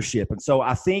leadership. And so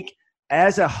I think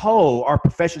as a whole, our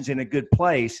profession's in a good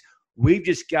place. We've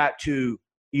just got to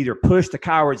either push the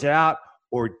cowards out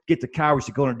or get the cowards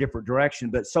to go in a different direction.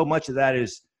 But so much of that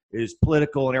is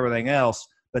political and everything else.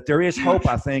 But there is hope,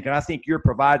 I think, and I think you're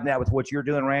providing that with what you're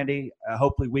doing, Randy.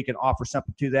 Hopefully we can offer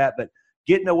something to that. But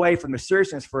getting away from the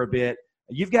seriousness for a bit,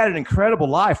 you've got an incredible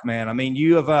life, man. I mean,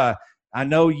 you have I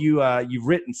know you've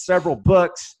written several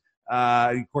books.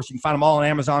 Of course, you can find them all on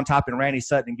Amazon. Type in Randy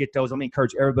Sutton and get those. Let me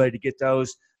encourage everybody to get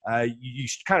those. You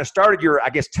kind of started your, I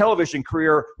guess, television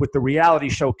career with the reality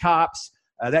show Cops.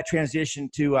 That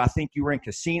transitioned to, I think you were in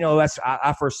Casino.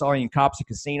 I first saw you in Cops and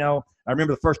Casino. I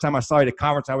remember the first time I saw you at a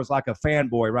conference, I was like a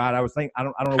fanboy, right? I was thinking, I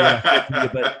don't know what I said to you,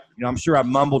 but I'm sure I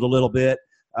mumbled a little bit.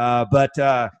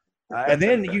 And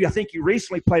then I think you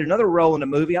recently played another role in a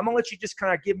movie. I'm gonna let you just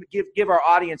kind of give our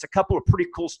audience a couple of pretty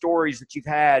cool stories that you've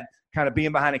had, kind of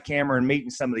being behind a camera and meeting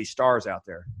some of these stars out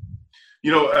there.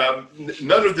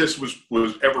 None of this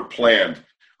was ever planned.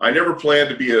 I never planned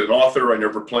to be an author. I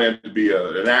never planned to be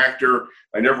an actor.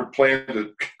 I never planned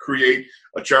to create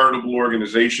a charitable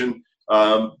organization.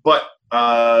 But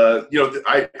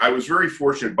I was very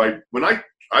fortunate. When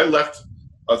I left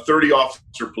a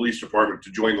 30-officer police department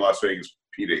to join Las Vegas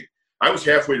PD, I was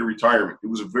halfway to retirement. It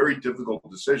was a very difficult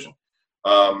decision.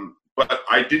 But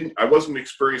I wasn't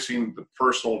experiencing the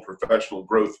personal and professional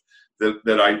growth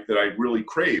that I really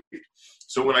craved.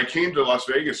 So when I came to Las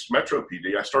Vegas Metro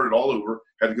PD, I started all over,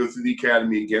 had to go through the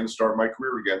academy again, start my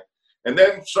career again. And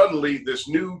then suddenly this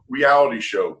new reality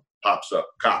show pops up,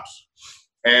 Cops.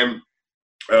 And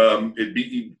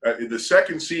the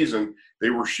second season, they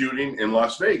were shooting in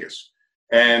Las Vegas.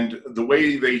 And the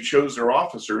way they chose their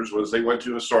officers was they went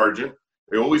to a sergeant.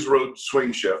 They always rode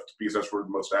swing shift because that's where the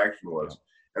most action was.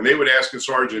 And they would ask a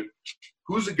sergeant,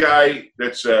 who's a guy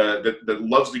that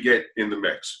loves to get in the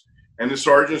mix? And the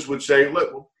sergeants would say,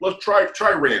 let's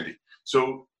try Randy.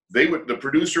 So the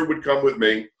producer would come with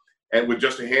me and with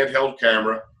just a handheld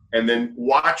camera and then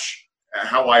watch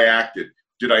how I acted.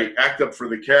 Did I act up for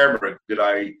the camera? Did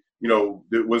I,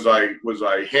 was I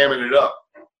hamming it up?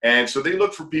 And so they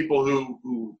looked for people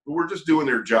who were just doing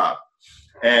their job.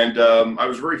 And I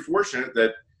was very fortunate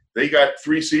that they got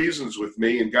 3 seasons with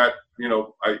me and got,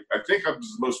 I think I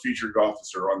was the most featured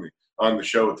officer on the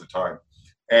show at the time.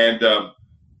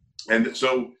 And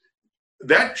so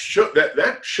that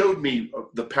showed me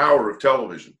the power of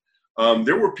television.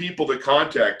 There were people that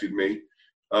contacted me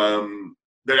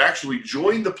that actually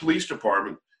joined the police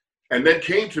department and then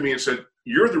came to me and said,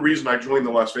 you're the reason I joined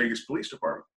the Las Vegas Police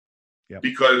Department. Yep.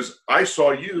 Because I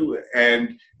saw you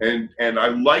and I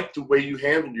liked the way you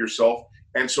handled yourself.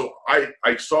 And so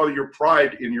I saw your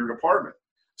pride in your department.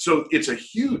 So it's a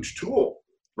huge tool,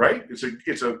 right?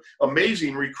 It's an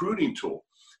amazing recruiting tool.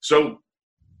 So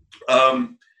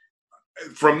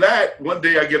from that, one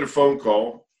day I get a phone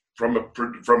call from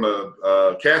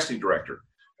a casting director.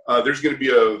 There's going to be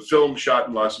a film shot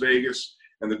in Las Vegas,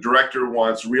 and the director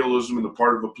wants realism in the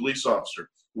part of a police officer.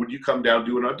 Would you come down and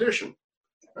do an audition?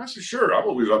 I said, sure. I'm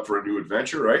always up for a new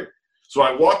adventure, right? So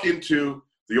I walk into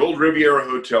the old Riviera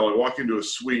Hotel. I walk into a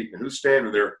suite, and who's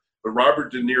standing there? But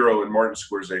Robert De Niro and Martin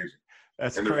Scorsese.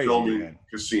 That's and crazy, they're filming man.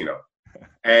 Casino.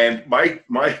 And my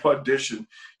audition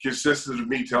consisted of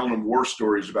me telling them war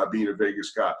stories about being a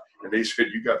Vegas cop. And they said,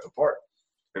 you got the part.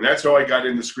 And that's how I got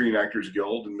into Screen Actors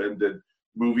Guild and then did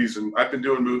movies. And I've been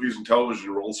doing movies and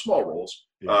television roles, small roles.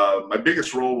 Yeah. My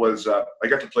biggest role was I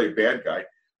got to play a bad guy.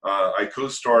 I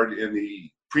co-starred in the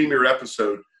premiere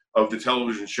episode of the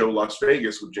television show Las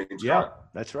Vegas with James Caan.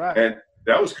 That's right. And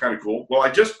that was kind of cool. Well, I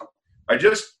just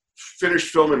finished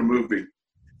filming a movie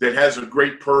that has a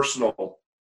great personal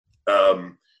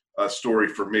story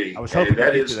for me. I was hoping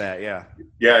to get to that, yeah.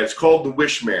 Yeah, it's called The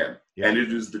Wish Man, and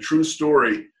it is the true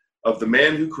story of the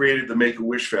man who created the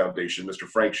Make-A-Wish Foundation, Mr.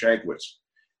 Frank Shankwitz.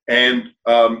 And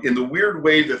in the weird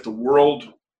way that the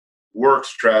world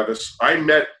works, Travis, I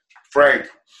met Frank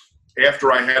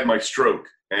after I had my stroke,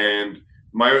 and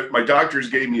my doctors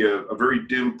gave me a very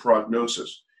dim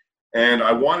prognosis, and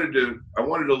I wanted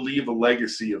to leave a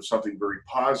legacy of something very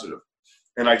positive.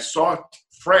 And I saw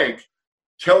Frank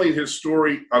telling his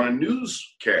story on a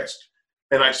newscast,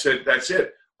 and I said, that's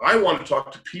it. I want to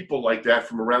talk to people like that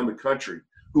from around the country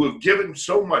who have given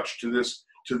so much to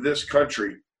this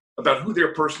country about who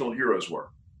their personal heroes were,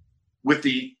 with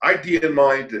the idea in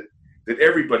mind that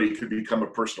everybody could become a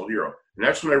personal hero. And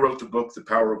that's when I wrote the book, The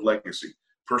Power of Legacy,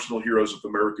 Personal Heroes of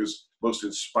America's Most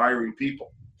Inspiring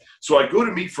People. So I go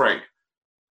to meet Frank,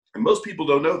 and most people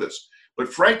don't know this,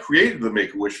 but Frank created the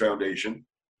Make-A-Wish Foundation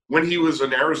when he was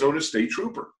an Arizona state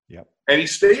trooper. Yep. And he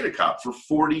stayed a cop for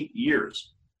 40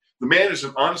 years. The man is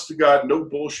an honest-to-God, no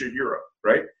bullshit hero,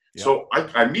 right? Yep. So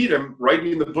I meet him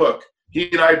writing the book. He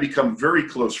and I have become very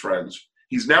close friends.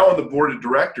 He's now on the board of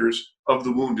directors of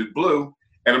The Wounded Blue,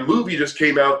 and a movie just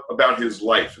came out about his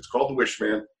life. It's called The Wish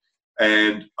Man,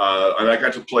 and I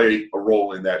got to play a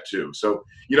role in that too. So,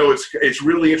 it's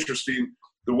really interesting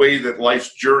the way that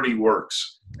life's journey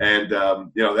works. And,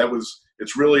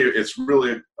 it's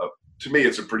really to me,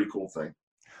 it's a pretty cool thing.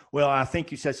 Well, I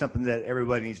think you said something that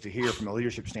everybody needs to hear from a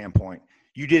leadership standpoint.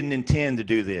 You didn't intend to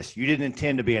do this. You didn't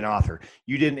intend to be an author.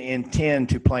 You didn't intend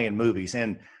to play in movies.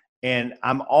 And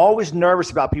I'm always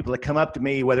nervous about people that come up to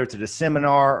me, whether it's at a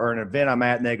seminar or an event I'm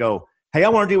at, and they go, hey, I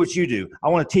want to do what you do. I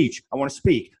want to teach. I want to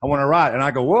speak. I want to write. And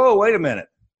I go, whoa, wait a minute.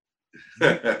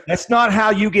 That's not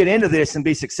how you get into this and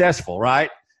be successful, right?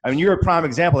 I mean, you're a prime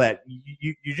example of that.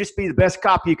 You just be the best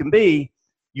cop you can be.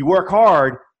 You work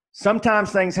hard.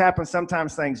 Sometimes things happen.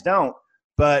 Sometimes things don't.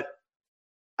 But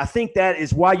I think that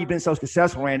is why you've been so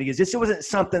successful, Randy, is this wasn't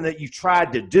something that you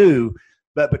tried to do,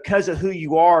 but because of who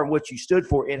you are and what you stood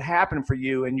for, it happened for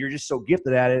you, and you're just so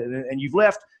gifted at it. And you've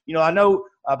left, I know,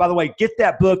 by the way, get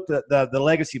that book, the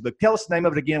Legacy book. Tell us the name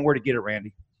of it again, where to get it,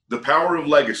 Randy. The Power of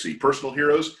Legacy, Personal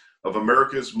Heroes of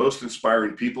America's Most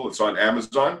Inspiring People. It's on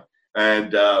Amazon,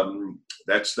 and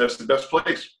that's the best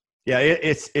place. Yeah,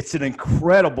 it's an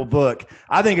incredible book.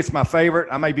 I think it's my favorite.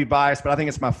 I may be biased, but I think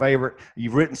it's my favorite.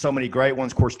 You've written so many great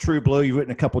ones. Of course, True Blue. You've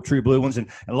written a couple of True Blue ones, and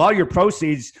a lot of your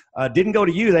proceeds didn't go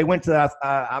to you. They went to.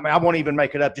 I won't even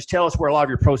make it up. Just tell us where a lot of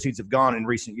your proceeds have gone in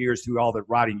recent years through all the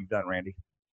writing you've done, Randy.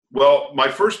 Well, my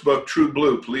first book, True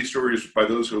Blue: Police Stories by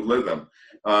Those Who Live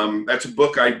Them. That's a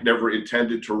book I never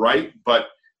intended to write, but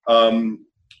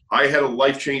I had a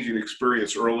life-changing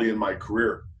experience early in my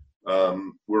career.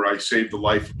 Where I saved the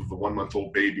life of a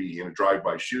 1-month-old baby in a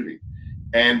drive-by shooting.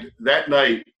 And that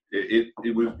night, it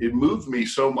moved me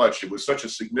so much. It was such a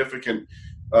significant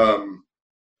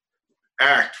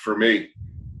act for me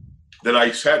that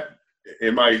I sat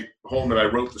in my home and I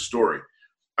wrote the story.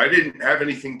 I didn't have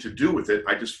anything to do with it.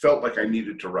 I just felt like I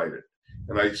needed to write it.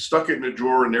 And I stuck it in a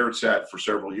drawer, and there it sat for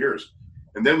several years.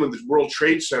 And then when the World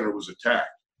Trade Center was attacked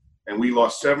and we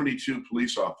lost 72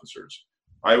 police officers,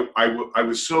 I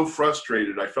was so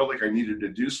frustrated. I felt like I needed to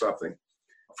do something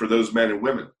for those men and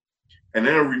women. And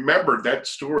then I remembered that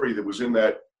story that was in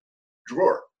that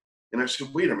drawer. And I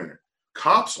said, wait a minute.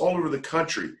 Cops all over the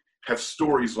country have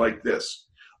stories like this.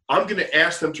 I'm going to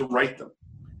ask them to write them.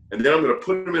 And then I'm going to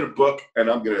put them in a book, and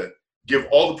I'm going to give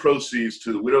all the proceeds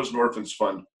to the Widows and Orphans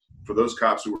Fund for those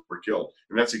cops who were killed.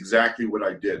 And that's exactly what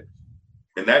I did.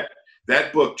 And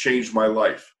that book changed my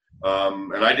life.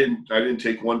 And I didn't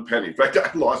take one penny. In fact,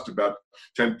 I lost about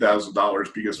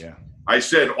 $10,000 because I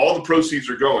said all the proceeds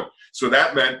are going. So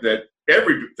that meant that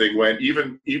everything went,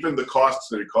 even the costs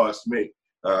that it cost me.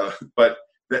 But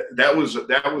that was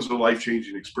a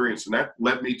life-changing experience, and that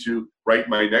led me to write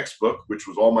my next book, which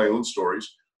was all my own stories,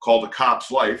 called A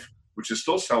Cop's Life, which is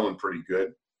still selling pretty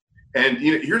good. And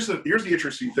here's the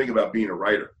interesting thing about being a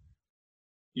writer.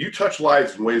 You touch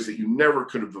lives in ways that you never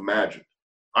could have imagined.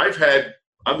 I've had,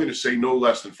 I'm going to say, no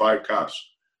less than 5 cops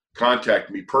contact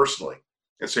me personally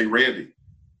and say, Randy,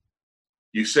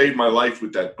 you saved my life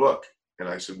with that book. And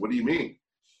I said, what do you mean?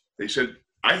 They said,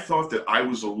 I thought that I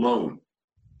was alone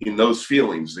in those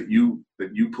feelings that you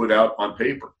put out on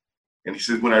paper. And he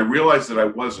said, when I realized that I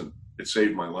wasn't, it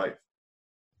saved my life.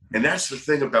 And that's the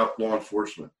thing about law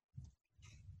enforcement.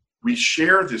 We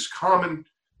share this common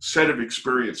set of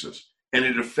experiences, and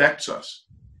it affects us.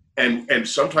 And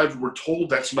sometimes we're told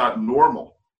that's not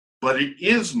normal, but it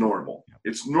is normal.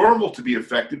 It's normal to be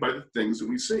affected by the things that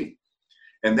we see.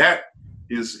 And that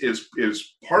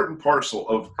is part and parcel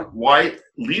of why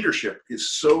leadership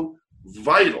is so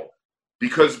vital,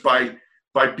 because by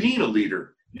being a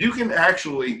leader, you can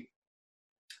actually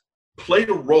play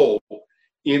a role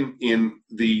in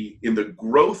the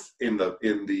growth in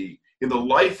the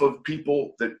life of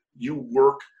people that you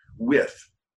work with.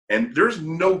 And there's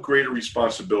no greater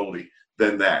responsibility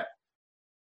than that.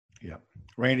 Yeah.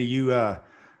 Randy, you,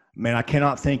 man, I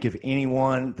cannot think of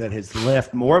anyone that has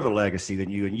left more of a legacy than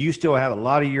you. And you still have a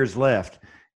lot of years left.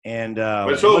 And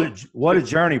what a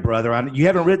journey, brother. You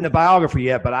haven't written the biography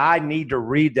yet, but I need to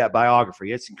read that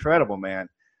biography. It's incredible, man.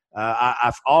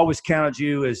 I've always counted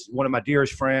you as one of my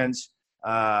dearest friends.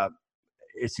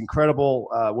 It's incredible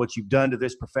what you've done to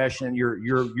this profession.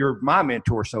 You're my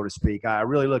mentor, so to speak. I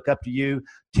really look up to you.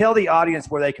 Tell the audience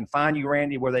where they can find you,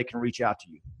 Randy, where they can reach out to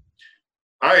you.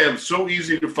 I am so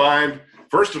easy to find.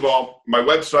 First of all, my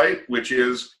website, which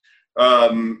is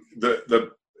the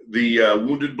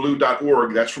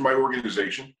woundedblue.org. That's for my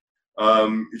organization.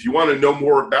 If you want to know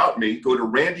more about me, go to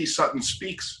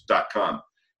randysuttonspeaks.com.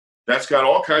 That's got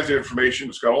all kinds of information.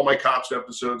 It's got all my Cops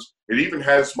episodes. It even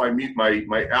has my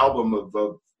album of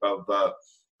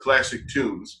classic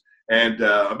tunes. And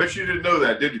I bet you didn't know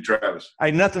that, did you, Travis?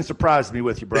 Hey, nothing surprised me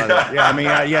with you, brother. Yeah, I mean,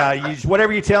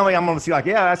 whatever you tell me, I'm going to see like,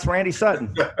 yeah, that's Randy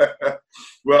Sutton.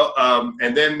 Well,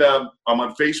 and then I'm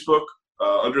on Facebook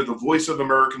under the Voice of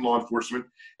American Law Enforcement,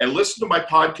 and listen to my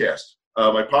podcast.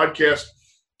 My podcast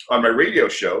on my radio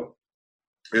show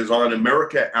is on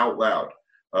America Out Loud.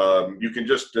 You can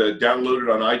just download it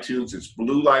on iTunes. It's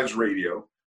Blue Lives Radio,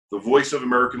 the voice of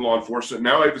American law enforcement.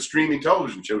 Now I have a streaming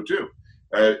television show too.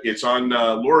 It's on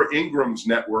Laura Ingram's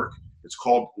network. It's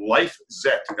called Life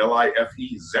Zet,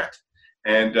 L-I-F-E-Z,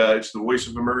 and it's the voice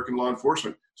of American law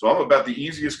enforcement. So I'm about the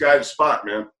easiest guy to spot,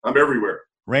 man. I'm everywhere.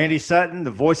 Randy Sutton, the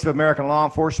voice of American law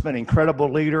enforcement,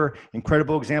 incredible leader,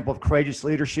 incredible example of courageous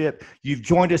leadership. You've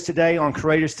joined us today on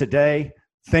Courageous Today.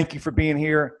 Thank you for being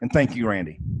here, and thank you,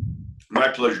 Randy. My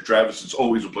pleasure, Travis. It's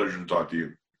always a pleasure to talk to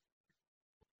you.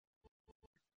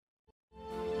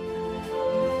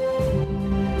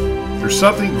 There's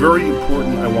something very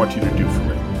important I want you to do for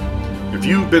me. If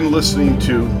you've been listening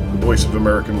to the voice of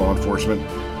American law enforcement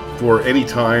for any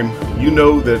time, you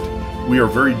know that we are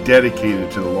very dedicated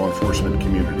to the law enforcement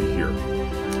community here.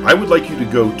 I would like you to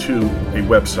go to a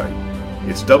website.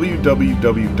 It's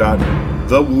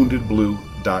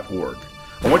www.thewoundedblue.org.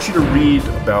 I want you to read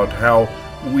about how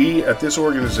we at this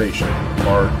organization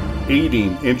are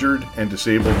aiding injured and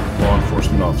disabled law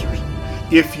enforcement officers.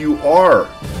 If you are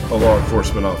a law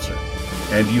enforcement officer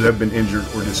and you have been injured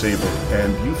or disabled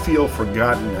and you feel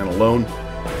forgotten and alone,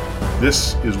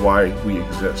 this is why we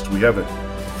exist. We have a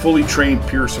fully trained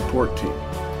peer support team,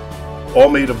 all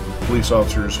made up of police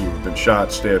officers who have been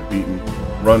shot, stabbed, beaten,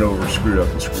 run over, screwed up,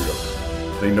 and screwed up.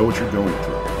 They know what you're going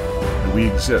through, and we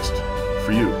exist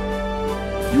for you.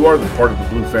 You are the part of the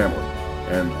Blue family,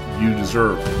 and you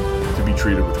deserve to be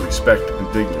treated with respect and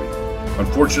dignity.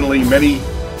 Unfortunately, many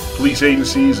police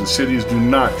agencies and cities do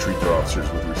not treat their officers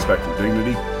with respect and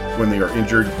dignity when they are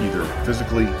injured, either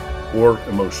physically or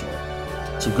emotionally.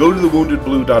 So go to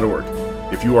thewoundedblue.org.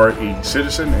 If you are a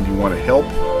citizen and you want to help,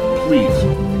 please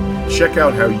check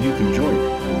out how you can join the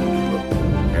Wounded Blue.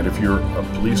 And if you're a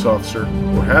police officer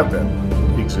or have been,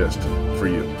 exist for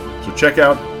you. So check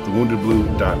out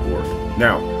thewoundedblue.org.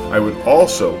 Now, I would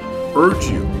also urge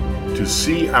you to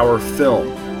see our film.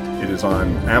 It is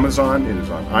on Amazon, it is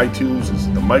on iTunes, it's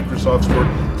the Microsoft Store,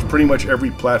 it's pretty much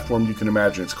every platform you can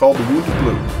imagine. It's called The Wounded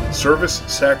Blue, Service,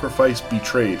 Sacrifice,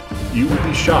 Betrayed. You would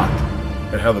be shocked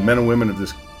at how the men and women of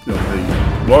this, the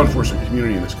law enforcement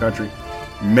community in this country,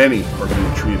 many are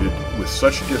being treated with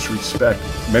such disrespect.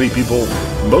 Many people,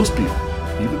 most people,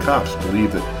 even cops,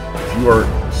 believe that if you are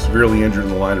severely injured in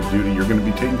the line of duty, you're going to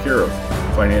be taken care of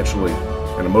financially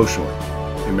and emotionally.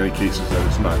 In many cases, that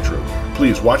is not true.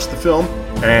 Please watch the film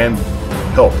and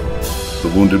help the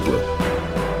Wounded Blue.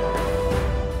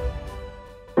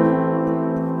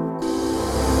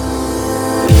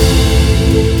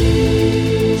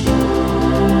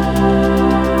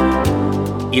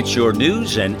 It's your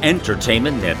news and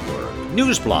entertainment network.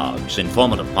 News blogs,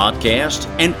 informative podcasts,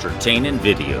 entertaining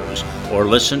videos, or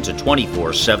listen to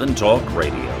 24/7 Talk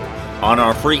Radio on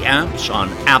our free apps on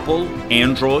Apple,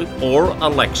 Android, or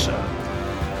Alexa.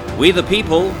 We the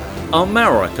people,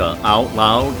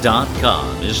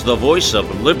 AmericaOutloud.com is the voice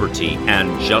of liberty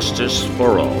and justice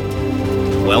for all.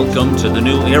 Welcome to the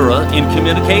new era in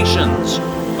communications.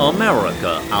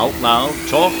 America Out Loud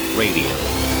Talk Radio.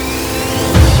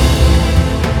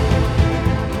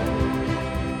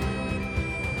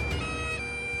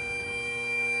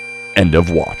 End of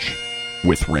Watch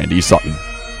with Randy Sutton.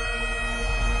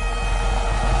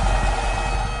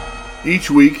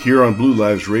 Each week here on Blue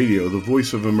Lives Radio, the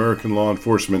voice of American law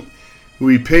enforcement,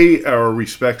 we pay our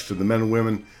respects to the men and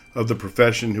women of the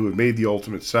profession who have made the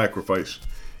ultimate sacrifice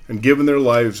and given their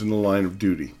lives in the line of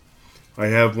duty. I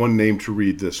have one name to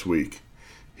read this week.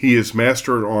 He is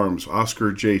Master at Arms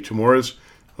Oscar J. Tamores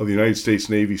of the United States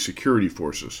Navy Security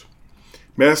Forces.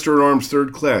 Master at Arms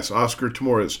 3rd Class Oscar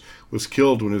Tamores was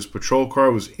killed when his patrol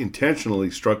car was intentionally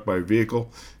struck by a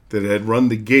vehicle that had run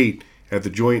the gate at the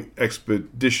Joint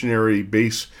Expeditionary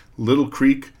Base Little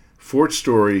Creek, Fort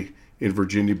Story in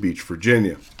Virginia Beach,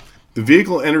 Virginia. The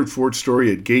vehicle entered Fort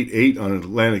Story at Gate 8 on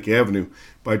Atlantic Avenue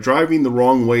by driving the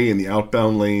wrong way in the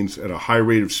outbound lanes at a high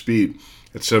rate of speed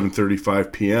at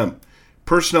 7:35 p.m.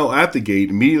 Personnel at the gate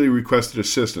immediately requested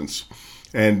assistance,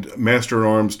 and Master at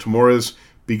Arms Tamores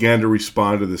began to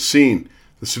respond to the scene.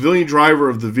 The civilian driver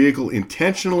of the vehicle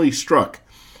intentionally struck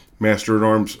Master at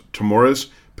Arms Tamores'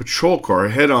 patrol car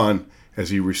head-on as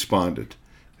he responded.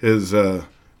 His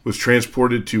was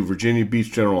transported to Virginia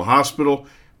Beach General Hospital,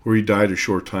 where he died a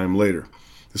short time later.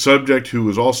 The subject, who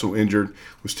was also injured,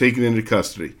 was taken into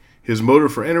custody. His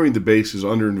motive for entering the base is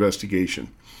under investigation.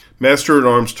 Master at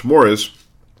Arms Tamores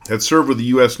had served with the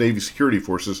U.S. Navy Security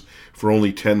Forces for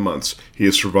only 10 months. He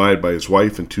is survived by his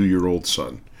wife and 2-year-old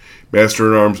son.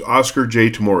 Master at Arms Oscar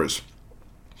J. Tamores,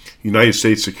 United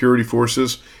States Security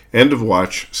Forces, End of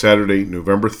Watch, Saturday,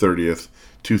 November 30th,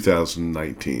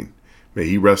 2019. May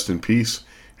he rest in peace,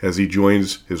 as he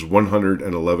joins his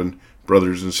 111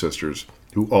 brothers and sisters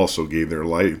who also gave their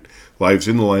lives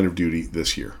in the line of duty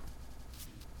this year.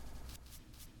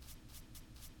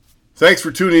 Thanks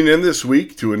for tuning in this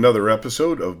week to another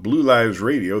episode of Blue Lives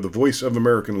Radio, the voice of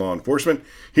American law enforcement,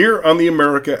 here on the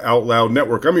America Out Loud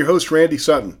Network. I'm your host, Randy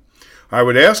Sutton. I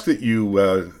would ask that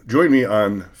you join me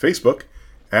on Facebook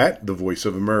at the Voice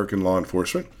of American Law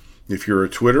Enforcement. If you're a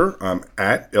Twitter, I'm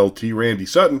at LT Randy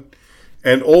Sutton.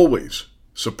 And always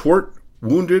support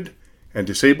wounded and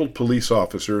disabled police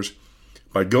officers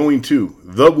by going to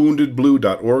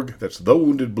thewoundedblue.org. That's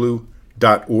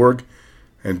thewoundedblue.org.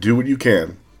 And do what you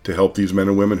can to help these men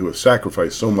and women who have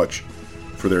sacrificed so much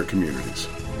for their communities.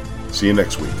 See you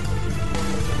next week.